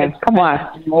come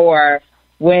on more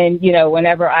when,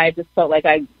 whenever I just felt like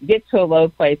I get to a low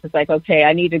place, it's like, okay,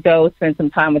 I need to go spend some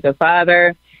time with the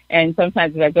Father. And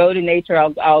sometimes if I go to nature,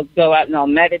 I'll go out and I'll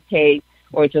meditate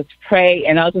or just pray,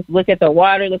 and I'll just look at the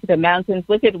water, look at the mountains,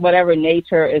 look at whatever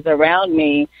nature is around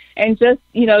me, and just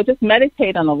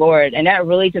meditate on the Lord. And that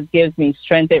really just gives me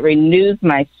strength. It renews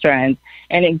my strength,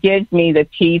 and it gives me the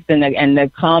peace and the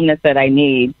calmness that I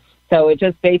need. So it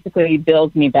just basically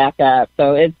builds me back up.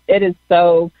 So it's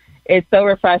so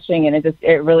refreshing, and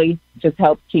it really just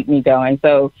helps keep me going.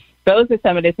 So those are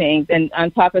some of the things. And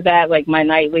on top of that, like my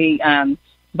nightly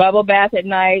bubble bath at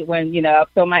night, when I'll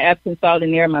fill my Epsom salt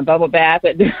in there, my bubble bath,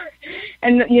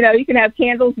 and you can have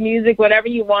candles, music, whatever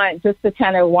you want, just to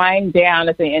kind of wind down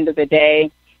at the end of the day,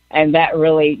 and that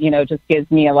really just gives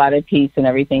me a lot of peace and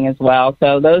everything as well.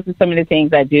 So those are some of the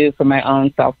things I do for my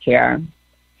own self-care.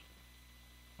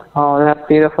 Oh, that's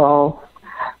beautiful.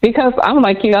 Because I'm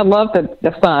like you, I love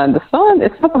the sun. The sun,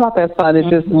 it's something about that sun. It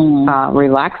just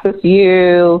relaxes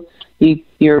you.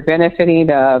 You're benefiting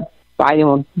the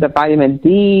vitamin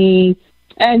D,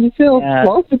 and you feel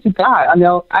closer to God. I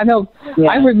know. Yeah.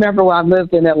 I remember when I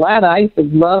lived in Atlanta, I used to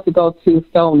love to go to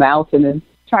Stone Mountain and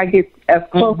try to get as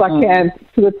close as I can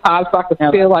to the top so I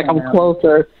can feel like I'm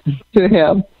closer to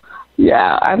Him.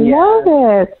 Yeah, I love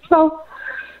it. So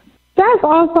that's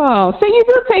awesome. So you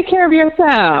do take care of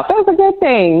yourself. That's a good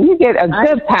thing. You get a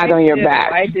good pat on your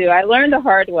back. I do. I learned the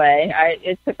hard way.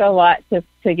 It took a lot to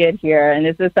get here, and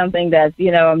this is something that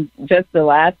just the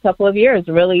last couple of years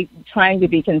really trying to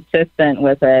be consistent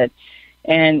with it.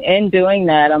 And in doing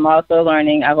that, I've also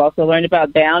learned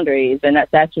about boundaries, and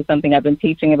that's actually something I've been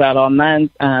teaching about all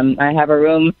month. I have a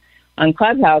room on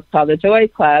Clubhouse called the Joy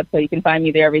Club, so you can find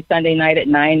me there every Sunday night at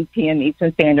 9 p.m.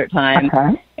 Eastern Standard Time.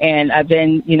 Okay. And I've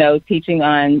been, teaching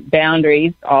on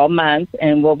boundaries all month,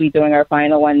 and we'll be doing our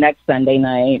final one next Sunday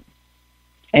night.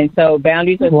 And so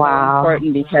boundaries are so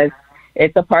important because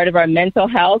it's a part of our mental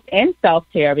health and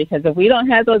self-care, because if we don't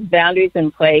have those boundaries in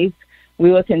place,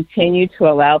 we will continue to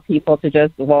allow people to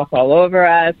just walk all over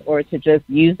us or to just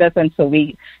use us until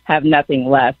we have nothing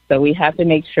left. So we have to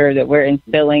make sure that we're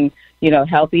instilling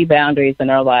healthy boundaries in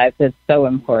our lives. It's so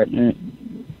important.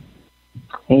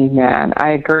 Amen.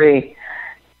 I agree.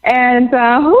 And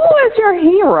who is your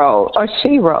hero or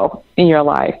shero in your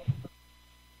life?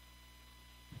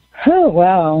 Oh,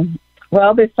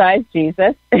 well, besides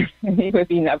Jesus, he would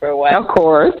be number one. Of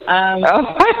course.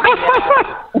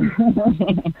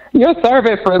 Your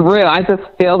service for real. I just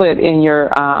feel it in your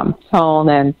tone,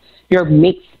 and your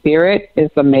mixed spirit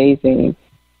is amazing.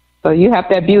 So you have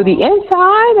that beauty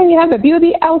inside and you have the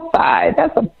beauty outside.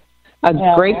 That's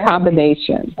a great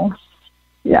combination.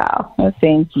 Yeah. Well,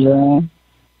 thank you.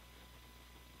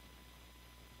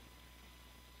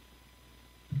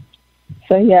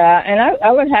 So, and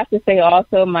I would have to say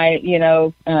also my,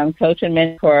 coach and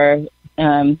mentor,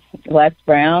 Les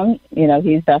Brown,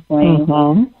 he's definitely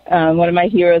one of my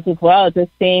heroes as well.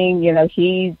 Just seeing,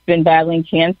 he's been battling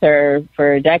cancer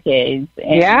for decades,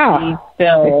 and he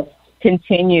still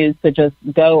continues to just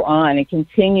go on and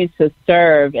continues to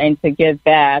serve and to give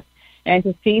back, and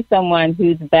to see someone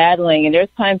who's battling, and there's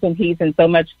times when he's in so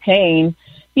much pain,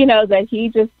 that he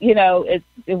just,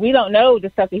 we don't know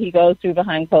the stuff that he goes through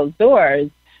behind closed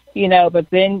doors, but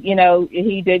then,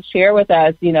 he did share with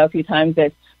us, a few times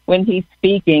that when he's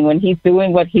speaking, when he's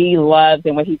doing what he loves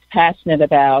and what he's passionate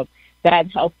about, that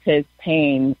helps his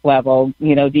pain level,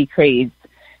 decrease.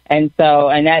 And so,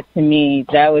 and that to me,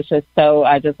 that was just so,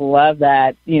 I just love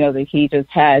that, that he just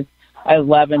has a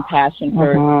love and passion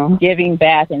for giving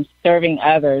back and serving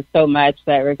others so much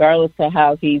that regardless of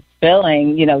how he's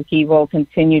feeling, he will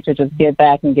continue to just give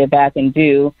back and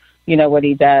do, what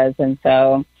he does. And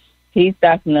so he's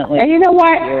definitely. And you know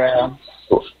what?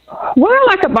 What I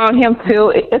like about him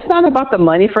too, it's not about the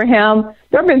money for him.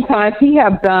 There have been times he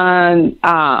have done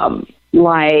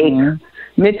mentoring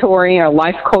or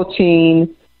life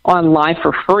coaching online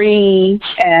for free,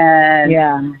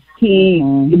 and He's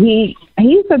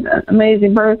an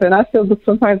amazing person. I still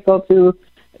sometimes go to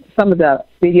some of the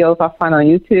videos I find on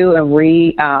YouTube and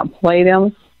play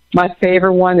them. My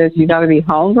favorite one is "You Gotta Be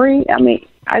Hungry." I mean,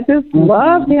 I just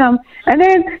love him. And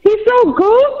then he's so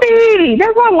goofy.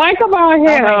 That's what I like about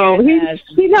him.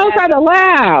 He knows how to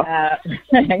laugh.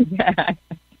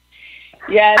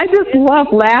 Yes, I just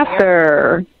love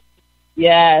laughter.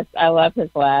 Yes, I love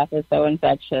his laugh. It's so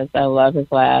infectious. I love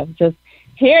his laugh. Just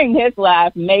hearing his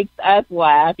laugh makes us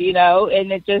laugh, you know,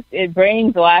 and it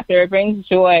brings laughter, it brings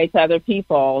joy to other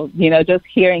people, you know, just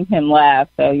hearing him laugh.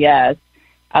 So yes,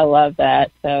 I love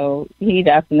that. So he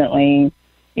definitely,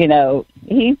 you know,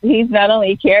 he's not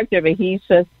only a character, but he's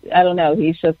just, I don't know,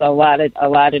 he's just a lot of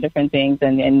different things,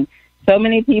 and so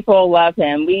many people love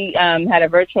him. We had a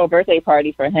virtual birthday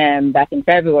party for him back in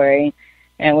February,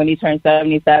 and when he turned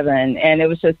 77, and it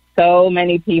was just so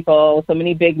many people, so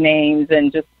many big names,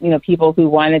 and just, you know, people who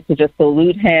wanted to just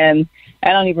salute him. I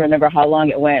don't even remember how long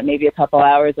it went, maybe a couple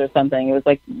hours or something. It was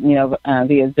like, you know,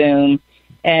 via Zoom.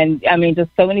 And, I mean,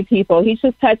 just so many people. He's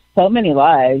just touched so many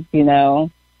lives, you know,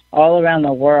 all around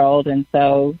the world. And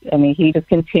so, I mean, he just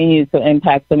continues to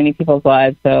impact so many people's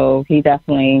lives. So he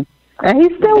definitely... And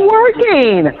he's still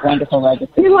working. Wonderful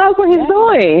legacy. He loves what he's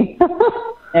doing.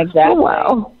 Exactly. Oh,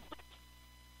 wow.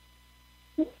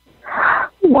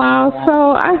 Wow.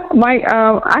 So I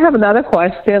have another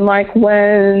question. Like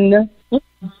when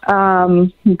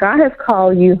God has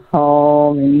called you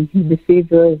home and you received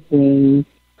your dreams,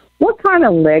 what kind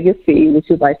of legacy would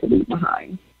you like to leave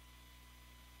behind?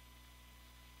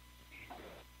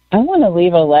 I want to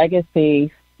leave a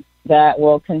legacy that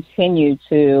will continue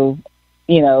to,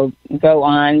 you know, go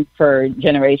on for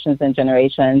generations and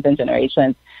generations and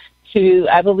generations. To,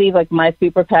 I believe, like my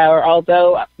superpower,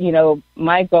 although, you know,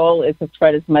 my goal is to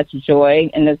spread as much joy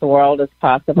in this world as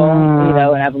possible, you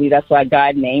know, and I believe that's why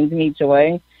God named me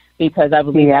Joy, because I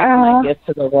believe that's my gift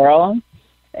to the world.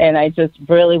 And I just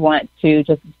really want to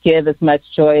just give as much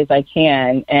joy as I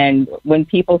can. And when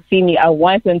people see me, I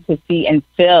want them to see and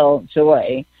feel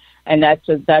joy. And that's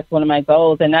one of my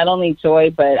goals. And not only joy,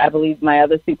 but I believe my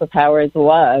other superpower is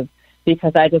love,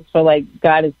 because I just feel like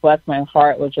God has blessed my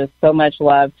heart with just so much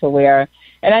love to where,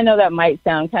 and I know that might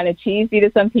sound kind of cheesy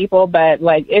to some people, but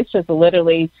like it's just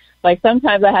literally, like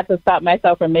sometimes I have to stop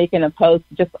myself from making a post,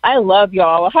 just, I love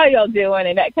y'all, how y'all doing,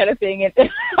 and that kind of thing. And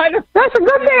that's a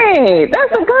good thing.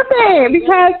 That's a good thing,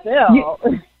 because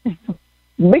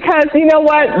you know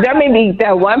what? There may be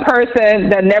that one person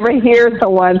that never hears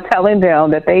someone telling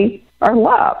them that they are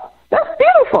loved. That's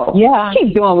beautiful. Yeah.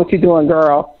 Keep doing what you're doing,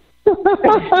 girl.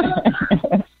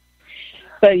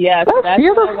 But yes, that's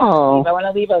beautiful. I want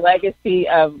to leave a legacy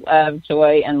of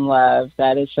joy and love.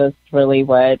 That is just really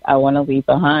what I want to leave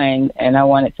behind, and I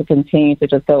want it to continue to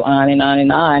just go on and on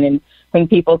and on. And when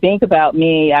people think about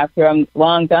me after I'm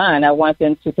long gone, I want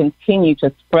them to continue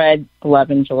to spread love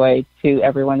and joy to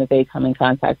everyone that they come in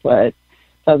contact with.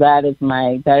 So that is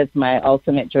my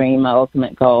ultimate dream, my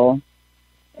ultimate goal,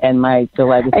 and the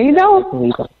legacy. And you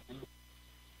know,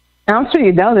 I'm sure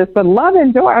you know this, but love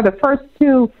and joy are the first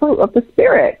two fruit of the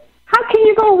Spirit. How can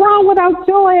you go wrong without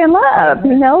joy and love?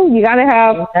 You know, you got to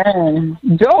have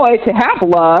joy to have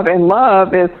love, and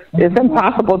love is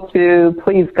impossible to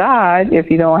please God if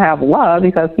you don't have love,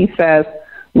 because He says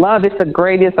love is the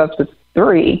greatest of the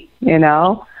three. You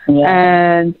know,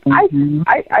 and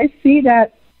I see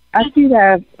that,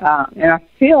 and I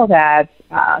feel that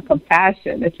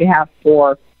compassion that you have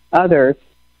for others,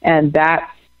 and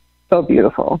that's so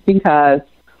beautiful, because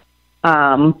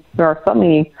there are so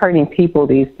many hurting people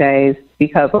these days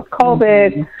because of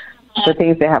COVID, the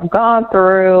things they have gone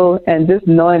through, and just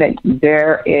knowing that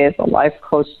there is a life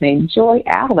coach named Joy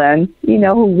Allen, you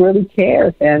know, who really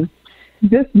cares, and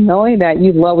just knowing that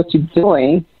you love what you're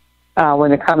doing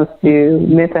when it comes to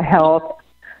mental health,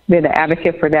 being an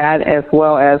advocate for that, as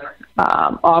well as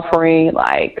offering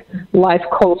like life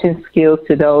coaching skills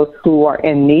to those who are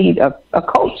in need of a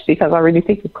coach, because I really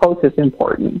think a coach is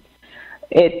important.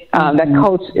 That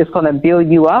coach is going to build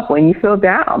you up when you feel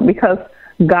down, because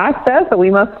God says that we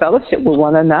must fellowship with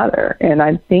one another. And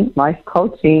I think life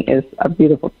coaching is a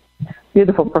beautiful,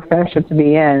 beautiful profession to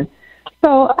be in.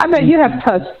 So I bet you have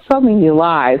touched so many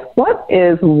lives. What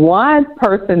is one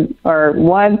person or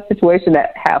one situation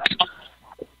that has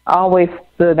always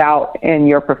stood out in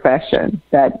your profession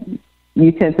that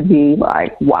you tend to be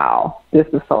like, wow, this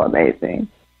is so amazing?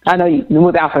 I know you,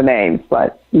 without the names,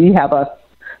 but you have a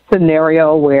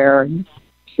scenario where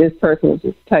this person was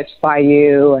just touched by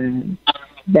you, and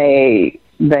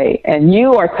and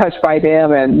you are touched by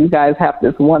them, and you guys have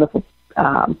this wonderful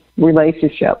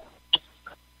relationship.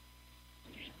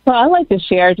 Well, I'd like to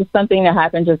share just something that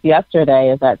happened just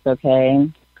yesterday, if that's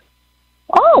okay.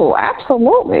 Oh,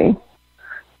 absolutely.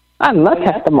 I love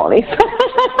testimonies.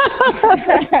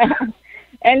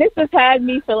 And this just had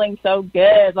me feeling so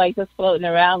good, like just floating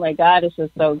around, like God is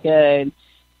just so good.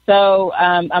 So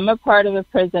I'm a part of a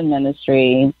prison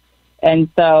ministry. And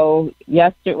so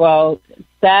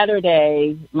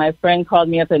Saturday, my friend called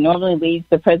me up that normally leads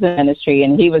the prison ministry,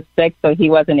 and he was sick, so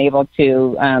he wasn't able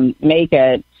to make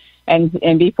it.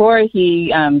 And before he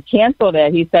canceled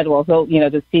it, he said, well, he'll,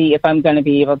 to see if I'm going to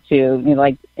be able to,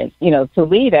 to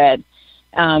lead it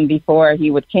before he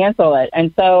would cancel it.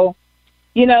 And so,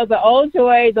 the old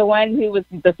Joy, the one who was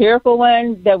the fearful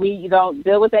one that we don't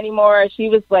deal with anymore, she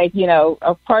was like,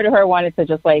 a part of her wanted to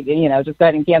just like, just go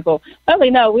ahead and cancel. I was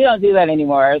like, no, we don't do that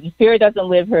anymore. The spirit doesn't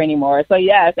live here anymore. So,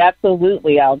 yes,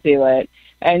 absolutely, I'll do it.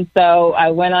 And so I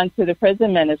went on to the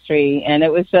prison ministry, and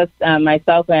it was just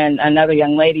myself and another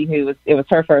young lady it was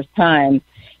her first time.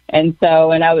 And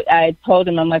so, and I told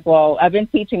him, I'm like, well, I've been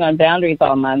teaching on boundaries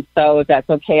all month, so if that's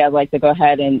okay, I'd like to go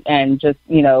ahead and just,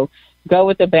 go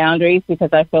with the boundaries, because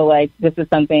I feel like this is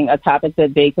a topic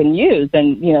that they can use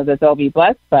and, that they'll be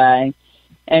blessed by.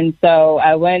 And so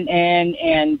I went in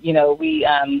and, we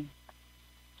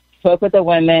spoke with the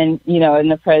women, in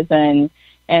the prison,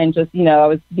 and just, I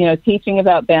was, teaching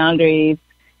about boundaries.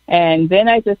 And then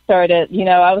I just started,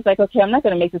 I was like, okay, I'm not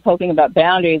going to make this whole thing about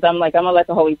boundaries. I'm like, I'm going to let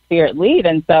the Holy Spirit lead.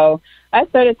 And so I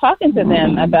started talking to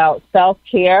them about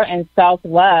self-care and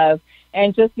self-love.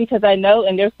 And just because I know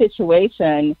in their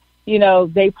situation,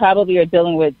 they probably are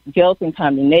dealing with guilt and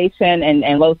condemnation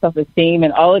and low self-esteem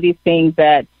and all of these things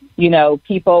that,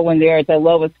 people when they're at the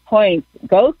lowest points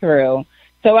go through.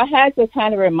 So I had to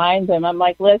kind of remind them, I'm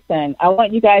like, listen, I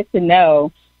want you guys to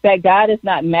know that God is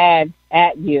not mad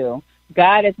at you.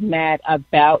 God is mad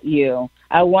about you.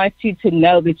 I want you to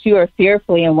know that you are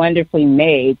fearfully and wonderfully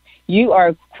made. You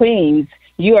are queens.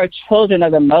 You are children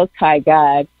of the Most High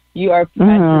God. You are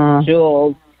precious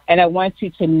jewels. And I want you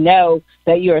to know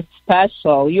that you are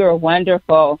special. You are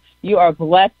wonderful. You are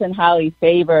blessed and highly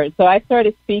favored. So I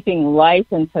started speaking life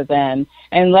into them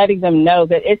and letting them know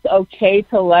that it's okay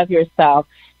to love yourself,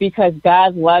 because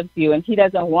God loves you and he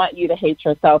doesn't want you to hate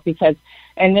yourself.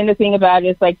 And then the thing about it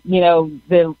is, like,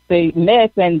 the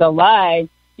myth and the lie,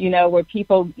 where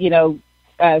people,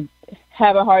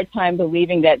 have a hard time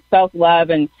believing that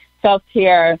self-love and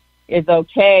self-care is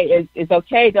okay. It's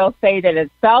okay. They'll say that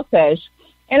it's selfish.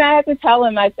 And I have to tell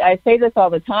them, I say this all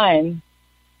the time,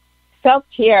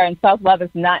 self-care and self-love is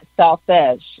not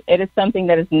selfish. It is something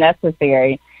that is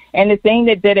necessary. And the thing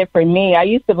that did it for me, I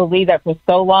used to believe that for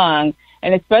so long,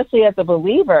 and especially as a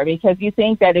believer, because you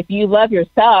think that if you love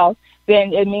yourself,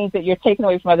 then it means that you're taking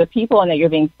away from other people and that you're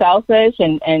being selfish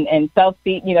and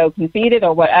conceited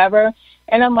or whatever.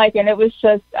 And I'm like, and it was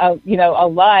just, a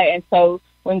lie. And so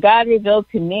when God revealed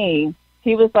to me,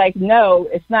 he was like, no,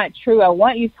 it's not true. I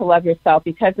want you to love yourself,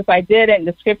 because if I didn't,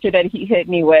 the scripture that he hit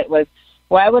me with was,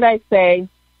 why would I say,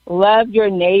 love your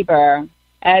neighbor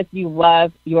as you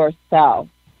love yourself?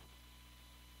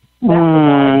 That's what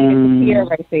I needed to hear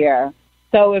right there.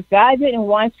 So if God didn't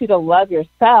want you to love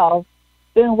yourself,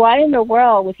 then why in the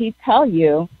world would he tell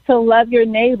you to love your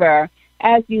neighbor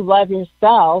as you love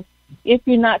yourself if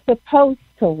you're not supposed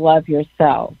to love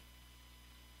yourself?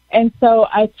 And so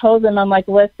I told them, I'm like,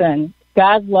 listen,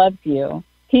 God loves you.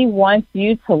 He wants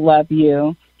you to love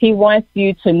you. He wants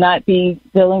you to not be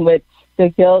dealing with the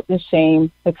guilt, the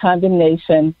shame, the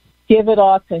condemnation. Give it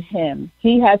all to him.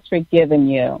 He has forgiven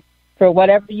you for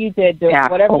whatever you did,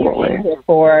 whatever you came here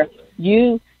for.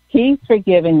 He's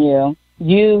forgiven you.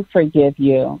 You forgive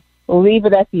you. Leave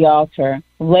it at the altar.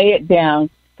 Lay it down.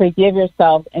 Forgive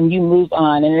yourself, and you move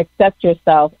on and accept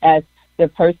yourself as the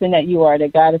person that you are,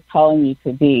 that God is calling you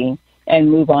to be, and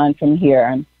move on from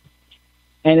here.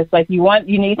 And it's like you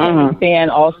need to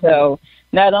understand also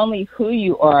not only who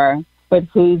you are, but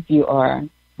whose you are.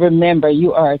 Remember,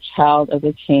 you are a child of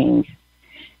the King.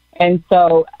 And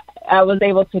so I was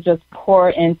able to just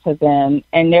pour into them,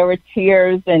 and there were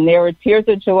tears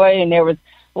of joy, and there was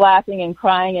laughing and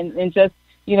crying, and just,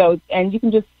 and you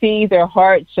can just see their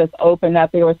hearts just open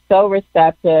up. They were so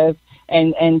receptive,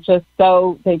 and just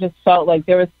so, they just felt like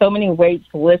there were so many weights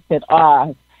lifted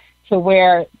off, to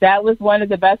where that was one of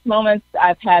the best moments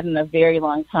I've had in a very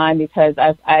long time, because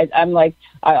I'm like,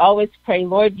 I always pray,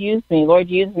 Lord, use me. Lord,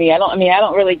 use me. I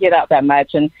don't really get out that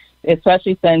much. And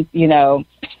especially since, since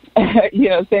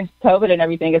COVID and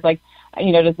everything, it's like,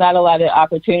 there's not a lot of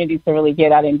opportunities to really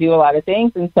get out and do a lot of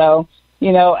things. And so,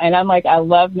 and I'm like, I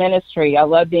love ministry. I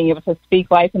love being able to speak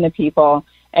life into people.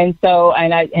 And so,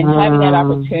 and having that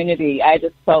opportunity, I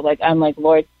just felt like, I'm like,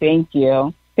 Lord, thank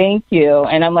you. Thank you.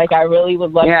 And I'm like, I really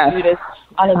would love to do this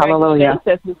on a regular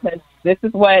basis because this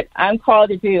is what I'm called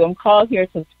to do. I'm called here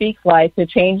to speak life, to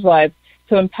change lives,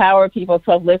 to empower people,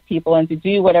 to uplift people, and to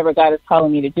do whatever God is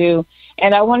calling me to do.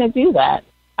 And I want to do that.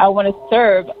 I want to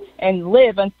serve and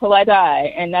live until I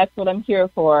die, and that's what I'm here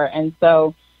for. And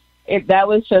so that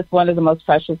was just one of the most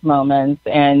precious moments,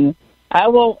 and I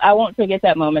won't forget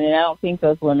that moment, and I don't think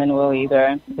those women will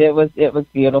either. It was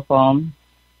beautiful.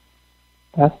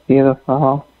 That's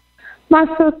beautiful. My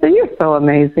sister, you're so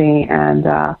amazing. And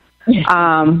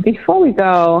before we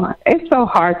go, it's so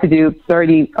hard to do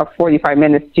 30 or 45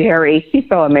 minutes. Jerry, she's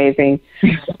so amazing.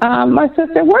 My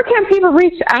sister, where can people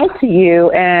reach out to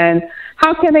you, and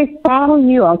how can they follow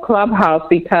you on Clubhouse?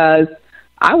 Because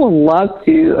I would love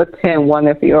to attend one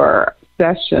of your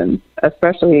sessions,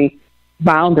 especially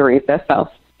boundaries. That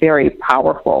sounds very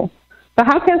powerful. So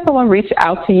how can someone reach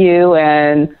out to you?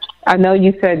 And I know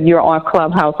you said you're on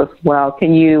Clubhouse as well.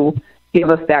 Can you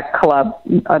give us that club,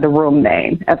 the room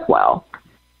name as well?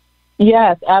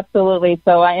 Yes, absolutely.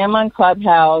 So I am on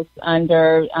Clubhouse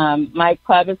under, my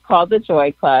club is called the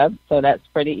Joy Club, so that's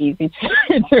pretty easy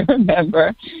to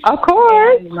remember. Of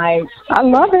course. I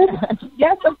love it.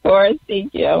 Yes, of course.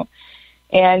 Thank you.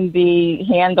 And the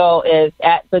handle is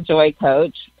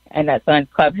 @thejoycoach, and that's on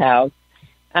Clubhouse.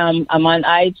 I'm on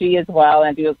IG as well.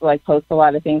 I do post a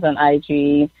lot of things on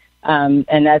IG,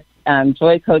 and that's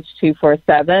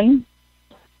JoyCoach247.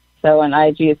 So on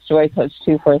IG, it's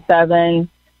JoyCoach247.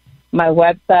 My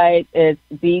website is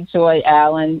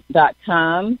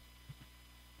thejoyallen.com.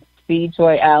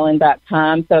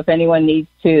 thejoyallen.com. So if anyone needs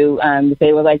to, if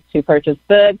they would like to purchase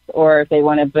books, or if they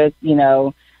want to book,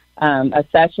 a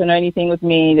session or anything with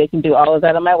me, they can do all of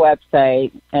that on my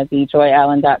website at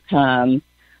thejoyallen.com.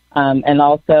 And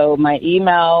also my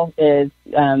email is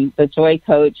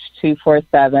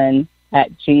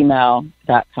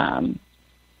thejoycoach247@gmail.com.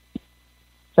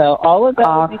 So all of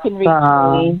those, you can reach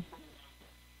me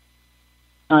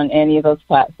on any of those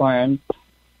platforms.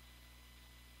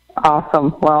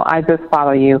 Awesome. Well, I just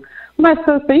follow you. My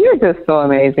sister, you're just so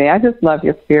amazing. I just love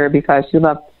your spirit because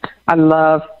I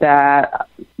love that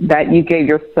you gave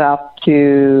yourself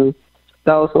to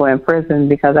those who are in prison,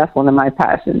 because that's one of my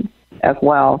passions as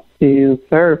well, to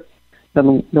serve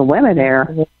the women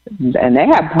there. And they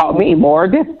have taught me more.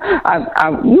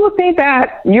 You would think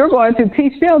that you're going to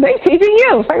teach them. They teaching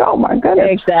you. It's like, oh, my goodness.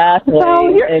 Exactly. So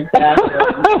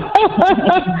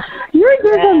you're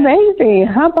just amazing,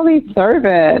 humbly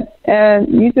servant, and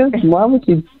you just love what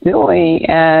you're doing.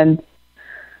 And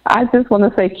I just want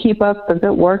to say keep up the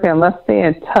good work, and let's stay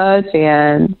in touch.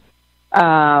 And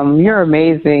you're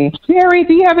amazing. Jerry,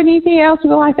 do you have anything else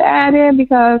you'd like to add in?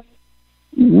 Because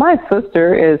my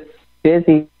sister is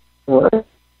busy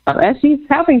and she's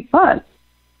having fun.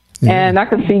 Yeah. And I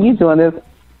can see you doing this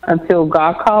until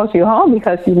God calls you home,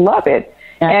 because you love it.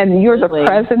 Absolutely. And you're the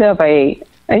president of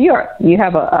you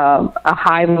have a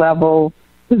high level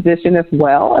position as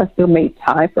well, and still make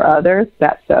time for others.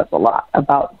 That says a lot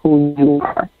about who you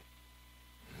are.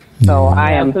 So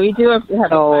So we do have a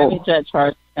private jet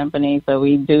charter company, so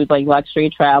we do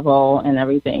luxury travel and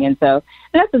everything, and so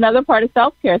that's another part of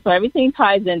self-care. So everything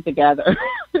ties in together.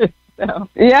 So.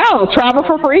 Yeah, travel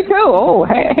for free too. Oh,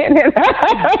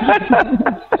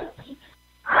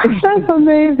 that's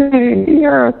amazing.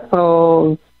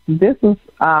 This is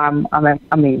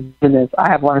goodness, I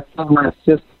have learned so much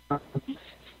just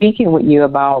speaking with you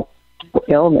about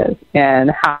illness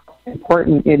and how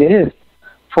important it is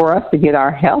for us to get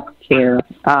our health care.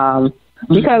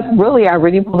 Because really, I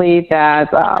really believe that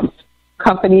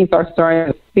companies are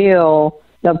starting to feel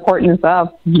the importance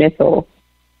of mental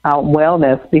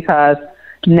wellness, because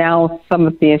now some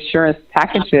of the insurance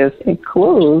packages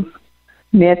include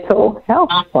mental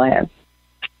health plans.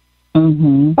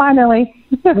 Mm-hmm. Finally.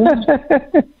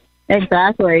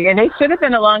 Exactly. And they should have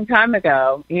been a long time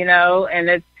ago, and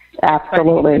it's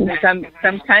absolutely.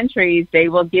 Some countries, they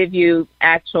will give you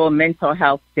actual mental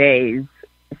health days.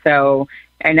 So,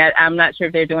 and I'm not sure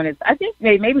if they're doing it. I think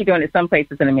they may be doing it some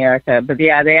places in America, but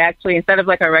yeah, they actually, instead of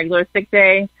a regular sick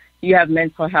day, you have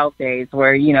mental health days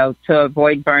where, to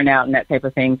avoid burnout and that type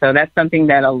of thing. So that's something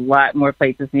that a lot more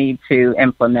places need to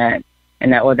implement.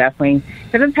 And that will definitely,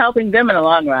 because it's helping them in the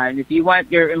long run. If you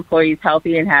want your employees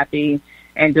healthy and happy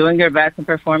and doing their best and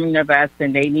performing their best,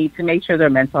 then they need to make sure their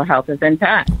mental health is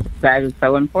intact. That is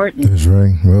so important. That's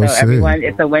right. Well so said. Everyone,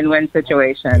 it's a win-win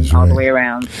situation all the way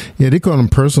around. Yeah, they call them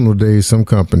personal days. Some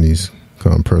companies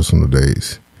call them personal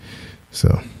days.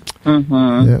 So,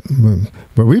 yeah.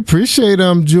 But we appreciate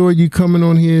Joy, you coming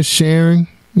on here sharing.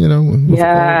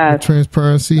 With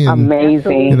transparency and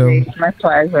amazing. My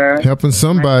pleasure. Helping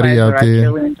somebody out there.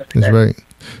 That's right.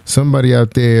 somebody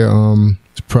out there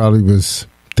probably was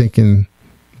thinking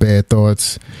bad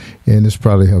thoughts, and this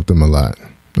probably helped them a lot.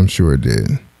 I'm sure it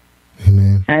did.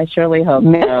 Amen. I surely hope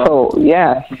so.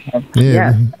 Yes.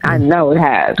 Yeah, I know it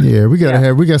has. Yeah, we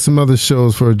got some other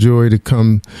shows for Joy to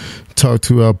come talk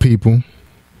to our people,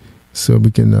 so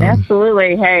we can.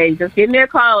 Absolutely. Hey, just give me a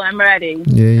call. I'm ready.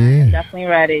 Yeah. I'm definitely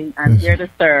ready. I'm here to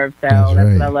serve. So that's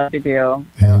right. what I love to do.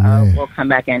 So we'll come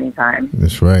back anytime.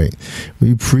 That's right.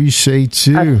 We appreciate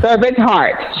you. A servant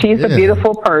heart. She's a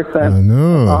beautiful person. I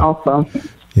know. Awesome.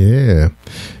 Yeah.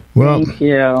 Well, thank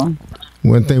you.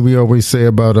 One thing we always say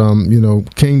about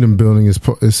kingdom building is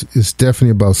definitely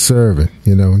about serving,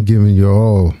 and giving your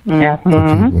all to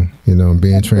people, and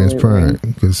being transparent.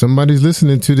 Because somebody's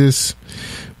listening to this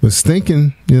was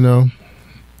thinking,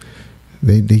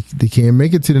 they can't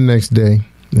make it to the next day,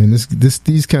 and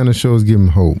these kind of shows give them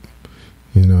hope,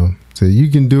 So you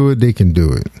can do it, they can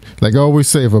do it. Like I always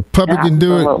say, if a puppet can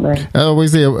do it, I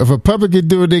always say if a puppet can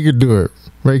do it, they can do it.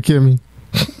 Right, Kimmy?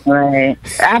 Right.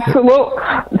 Absolute.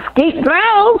 Skeet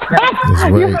Brown.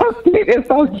 That's right. Skeet is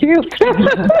so cute.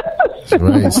 That's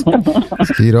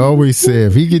right. He'd always say,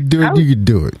 if he could do it, you could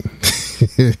do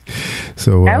it.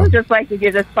 So I would just like to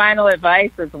give this final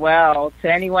advice as well to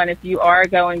anyone. If you are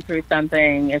going through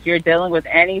something, if you're dealing with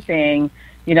anything,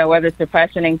 whether it's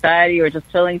depression, anxiety, or just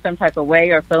feeling some type of way,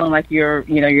 or feeling like your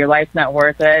life's not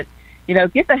worth it,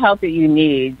 get the help that you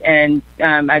need. And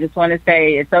I just want to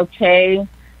say it's okay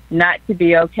not to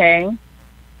be okay,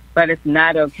 but it's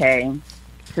not okay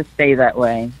to stay that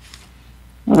way.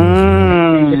 Get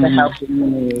the help that you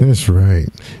need. That's right.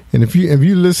 And if you're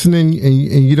listening and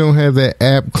you don't have that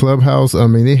app Clubhouse, I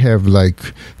mean, they have like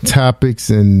topics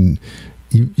and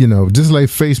just like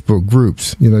Facebook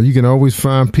groups. You can always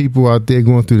find people out there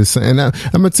going through the same. And I'm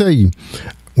gonna tell you,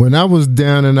 when I was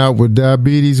down and out with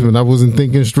diabetes, when I wasn't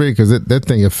thinking straight, because that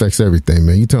thing affects everything,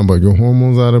 man. You talking about your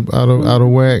hormones out of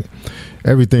whack.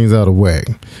 Everything's out of whack.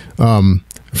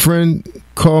 Friend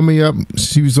called me up.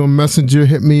 She was on Messenger,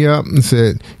 hit me up and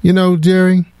said,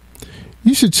 Jerry,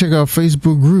 you should check out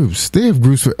Facebook groups. They have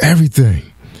groups for everything.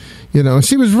 And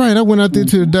she was right. I went out there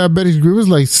to the diabetics group. It was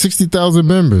like 60,000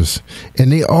 members.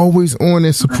 And they always on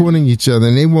there supporting each other.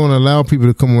 And they won't allow people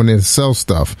to come on there and sell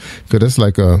stuff. Because that's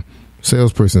like a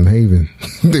salesperson haven.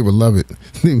 They would love it.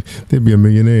 They'd be a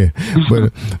millionaire.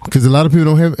 But because a lot of people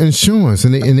don't have insurance,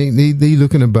 and they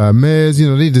looking to buy meds,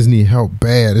 they just need help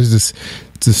bad. It's just,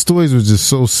 the stories were just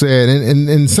so sad.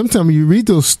 And sometimes when you read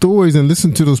those stories and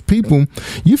listen to those people,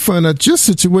 you find out your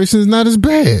situation is not as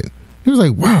bad. He was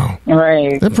like, wow,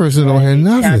 right? That person don't have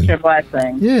nothing. Count your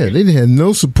blessing. Yeah, they didn't have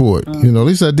no support. At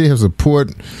least I did have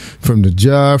support from the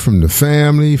job, from the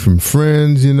family, from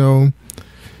friends. You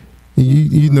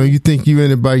think you're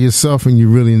in it by yourself, and you're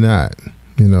really not.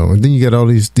 And then you got all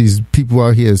these people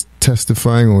out here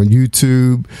testifying on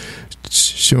YouTube,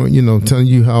 showing, telling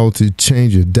you how to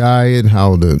change your diet,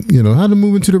 how to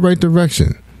move into the right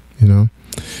direction.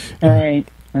 Right.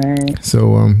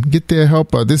 So get their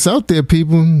help out. It's out there,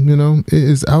 people. It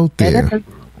is out there.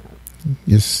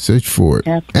 Just search for it.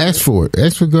 Absolutely. Ask for it.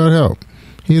 Ask for God help.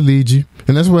 He'll lead you.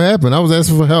 And that's what happened. I was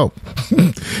asking for help.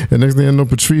 And next thing I know,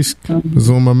 Patrice was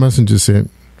on my messenger saying,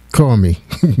 call me.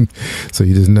 So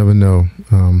you just never know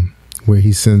where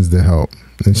he sends the help.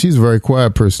 And she's a very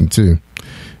quiet person, too.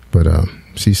 But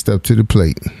she stepped to the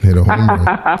plate. Hit a home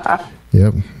run.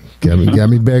 Yep. Got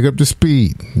me back up to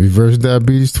speed. Reversed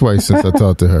diabetes twice since I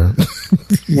talked to her.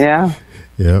 Yeah.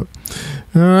 Yep.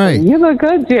 All right. You look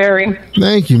good, Jerry.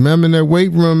 Thank you, man. I'm in that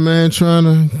weight room, man, trying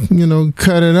to,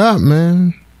 cut it up,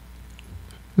 man.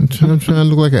 I'm trying to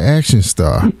look like an action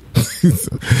star.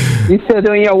 You still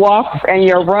doing your walks and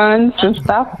your runs and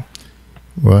stuff?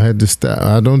 Well, I had to stop.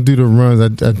 I don't do the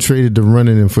runs. I traded the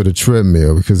running in for the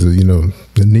treadmill because of, the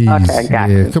knees. Okay,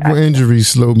 gotcha, a couple injuries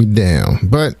slowed me down.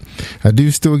 But I do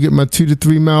still get my 2 to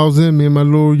 3 miles in. Me and my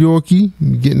little Yorkie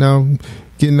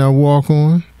getting our walk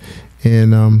on,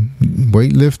 and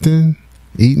weightlifting,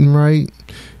 eating right.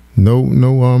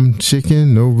 No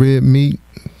chicken, no red meat,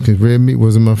 because red meat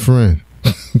wasn't my friend.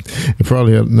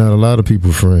 Probably not a lot of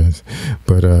people friends,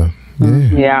 but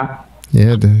yeah.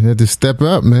 Yeah, had to step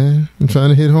up, man. I'm trying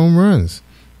to hit home runs.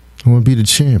 I want to be the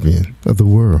champion of the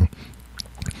world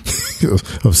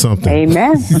of something.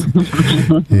 Amen.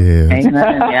 Yeah. Amen.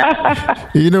 Yeah.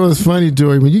 It's funny,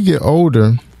 Joy. When you get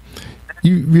older,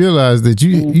 you realize that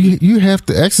you have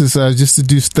to exercise just to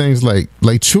do things like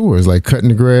chores, like cutting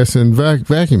the grass and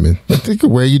vacuuming. It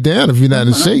could wear you down if you're not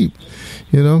in shape.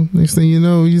 Next thing you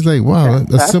know, he's like, wow,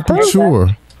 a simple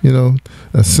chore.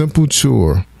 A simple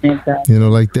chore. Exactly.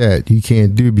 Like that you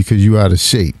can't do because you're out of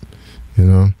shape.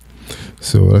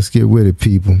 So let's get with it,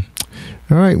 people.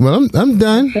 All right. Well, I'm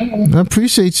done. I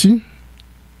appreciate you.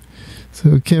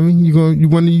 So, Kimmie, you got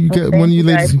one of you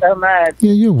ladies? Thank you guys so much.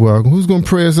 Yeah, you're welcome. Who's gonna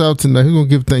pray us out tonight? Who's gonna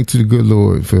give thanks to the good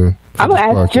Lord for I'm going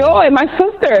to ask Joy, my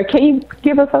sister. Can you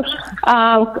give us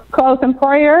a closing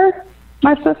prayer,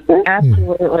 my sister?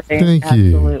 Absolutely. Thank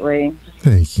you. Absolutely.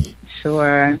 Thank you.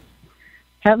 Sure.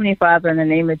 Heavenly Father, in the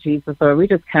name of Jesus, Lord, we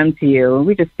just come to you.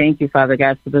 We just thank you, Father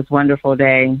God, for this wonderful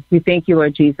day. We thank you,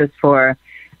 Lord Jesus, for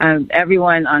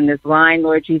everyone on this line,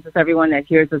 Lord Jesus, everyone that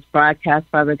hears this broadcast,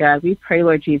 Father God. We pray,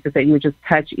 Lord Jesus, that you would just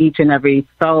touch each and every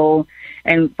soul.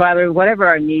 And, Father, whatever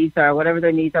our needs are, whatever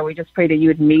their needs are, we just pray that you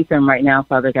would meet them right now,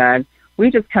 Father God.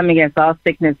 We just come against all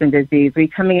sickness and disease. We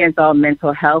come against all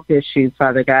mental health issues,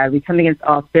 Father God. We come against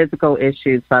all physical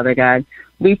issues, Father God.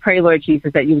 We pray, Lord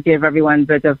Jesus, that you would give everyone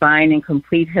the divine and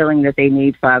complete healing that they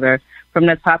need, Father, from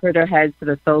the top of their heads to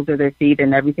the soles of their feet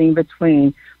and everything in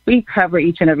between. We cover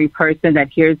each and every person that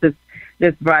hears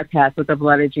this broadcast with the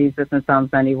blood of Jesus in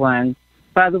Psalms 91.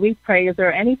 Father, we pray, if there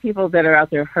are any people that are out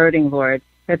there hurting, Lord,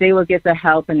 that they will get the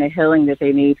help and the healing that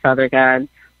they need, Father God.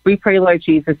 We pray, Lord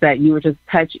Jesus, that you would just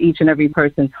touch each and every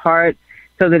person's heart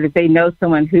so that if they know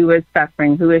someone who is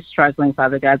suffering, who is struggling,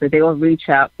 Father God, that they will reach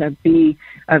out to be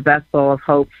a vessel of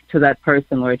hope to that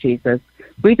person, Lord Jesus.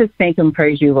 We just thank and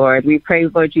praise you, Lord. We pray,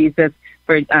 Lord Jesus,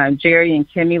 for Jerry and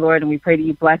Kimmie, Lord, and we pray that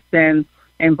you bless them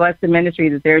and bless the ministry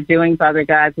that they're doing, Father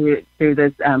God, through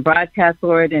this broadcast,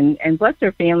 Lord, and bless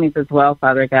their families as well,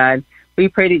 Father God. We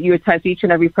pray that you would touch each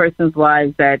and every person's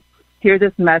lives that hear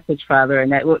this message, Father,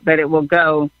 and that it will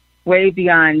go way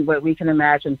beyond what we can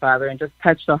imagine, Father, and just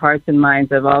touch the hearts and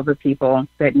minds of all the people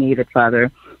that need it,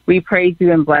 Father. We praise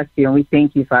you and bless you, and we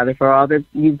thank you, Father, for all that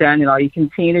you've done and all you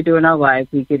continue to do in our lives.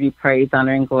 We give you praise,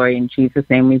 honor, and glory. In Jesus'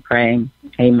 name we pray.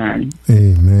 Amen.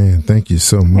 Amen. Thank you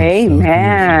so much.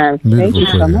 Amen. Thank you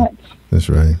so much. That's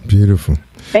right. Beautiful.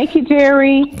 Thank you,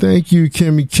 Jerry. Thank you,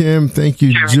 Kimmie Kim. Thank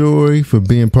you, Joy, for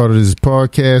being part of this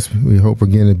podcast. We hope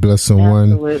again it bless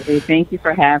someone. Absolutely. Thank you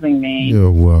for having me. You're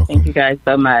welcome. Thank you guys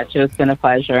so much. It's been a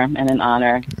pleasure and an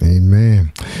honor.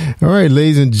 Amen. All right,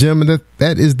 ladies and gentlemen,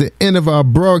 that is the end of our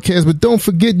broadcast. But don't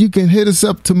forget, you can hit us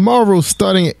up tomorrow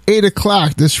starting at 8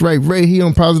 o'clock. That's right here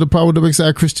on Positive Power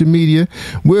WXI Christian Media.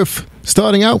 We're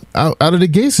starting out of the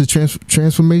gates of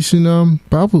Transformation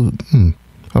Bible.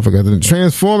 I forgot the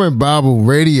Transforming Bible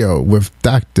Radio with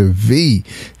Dr. V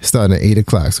starting at 8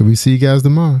 o'clock. So we see you guys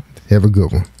tomorrow. Have a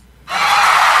good one.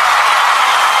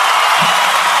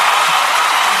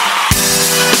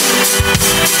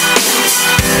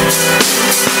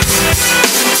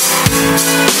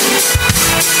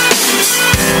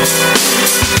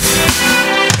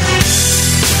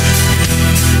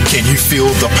 Can you feel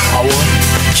the power?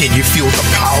 Can you feel the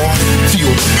power?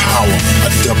 Feel the power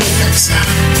of XXI.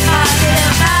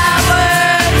 Positive Power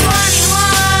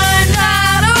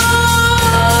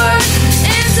 21.org.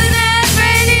 Internet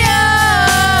radio.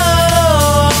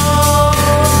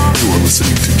 You are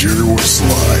listening to Jerry Royce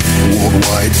Live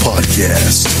Worldwide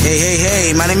Podcast.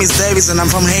 Hey, my name is Davis and I'm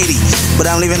from Haiti, but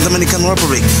I'm living in Dominican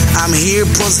Republic. I'm here,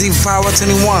 Positive Power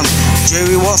 21,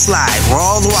 Jerry Royce Live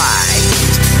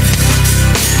Worldwide.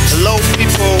 Hello,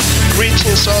 people.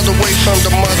 Greetings all the way from the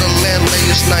motherland,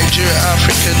 Lagos, Nigeria,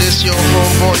 Africa. This your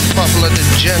homeboy, Popular the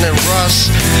Janet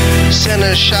Ross. Send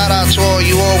a shout out to all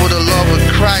you all with the love of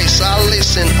Christ. I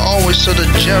listen always to the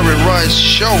Jerry Royce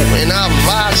Show, and I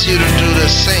advise you to do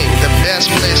the same. The best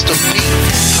place to be.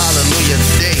 Hallelujah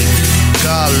Day.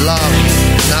 God love you,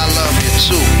 and I love you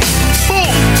too.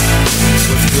 Boom!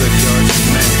 What's good, y'all?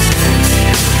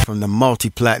 From the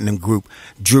multi-platinum group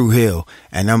Drew Hill,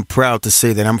 and I'm proud to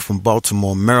say that I'm from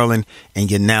Baltimore, Maryland,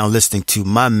 and you're now listening to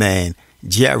my man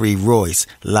Jerry Royce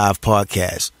Live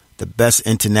Podcast, the best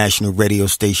international radio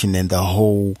station in the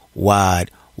whole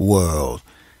wide world.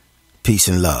 Peace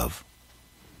and love.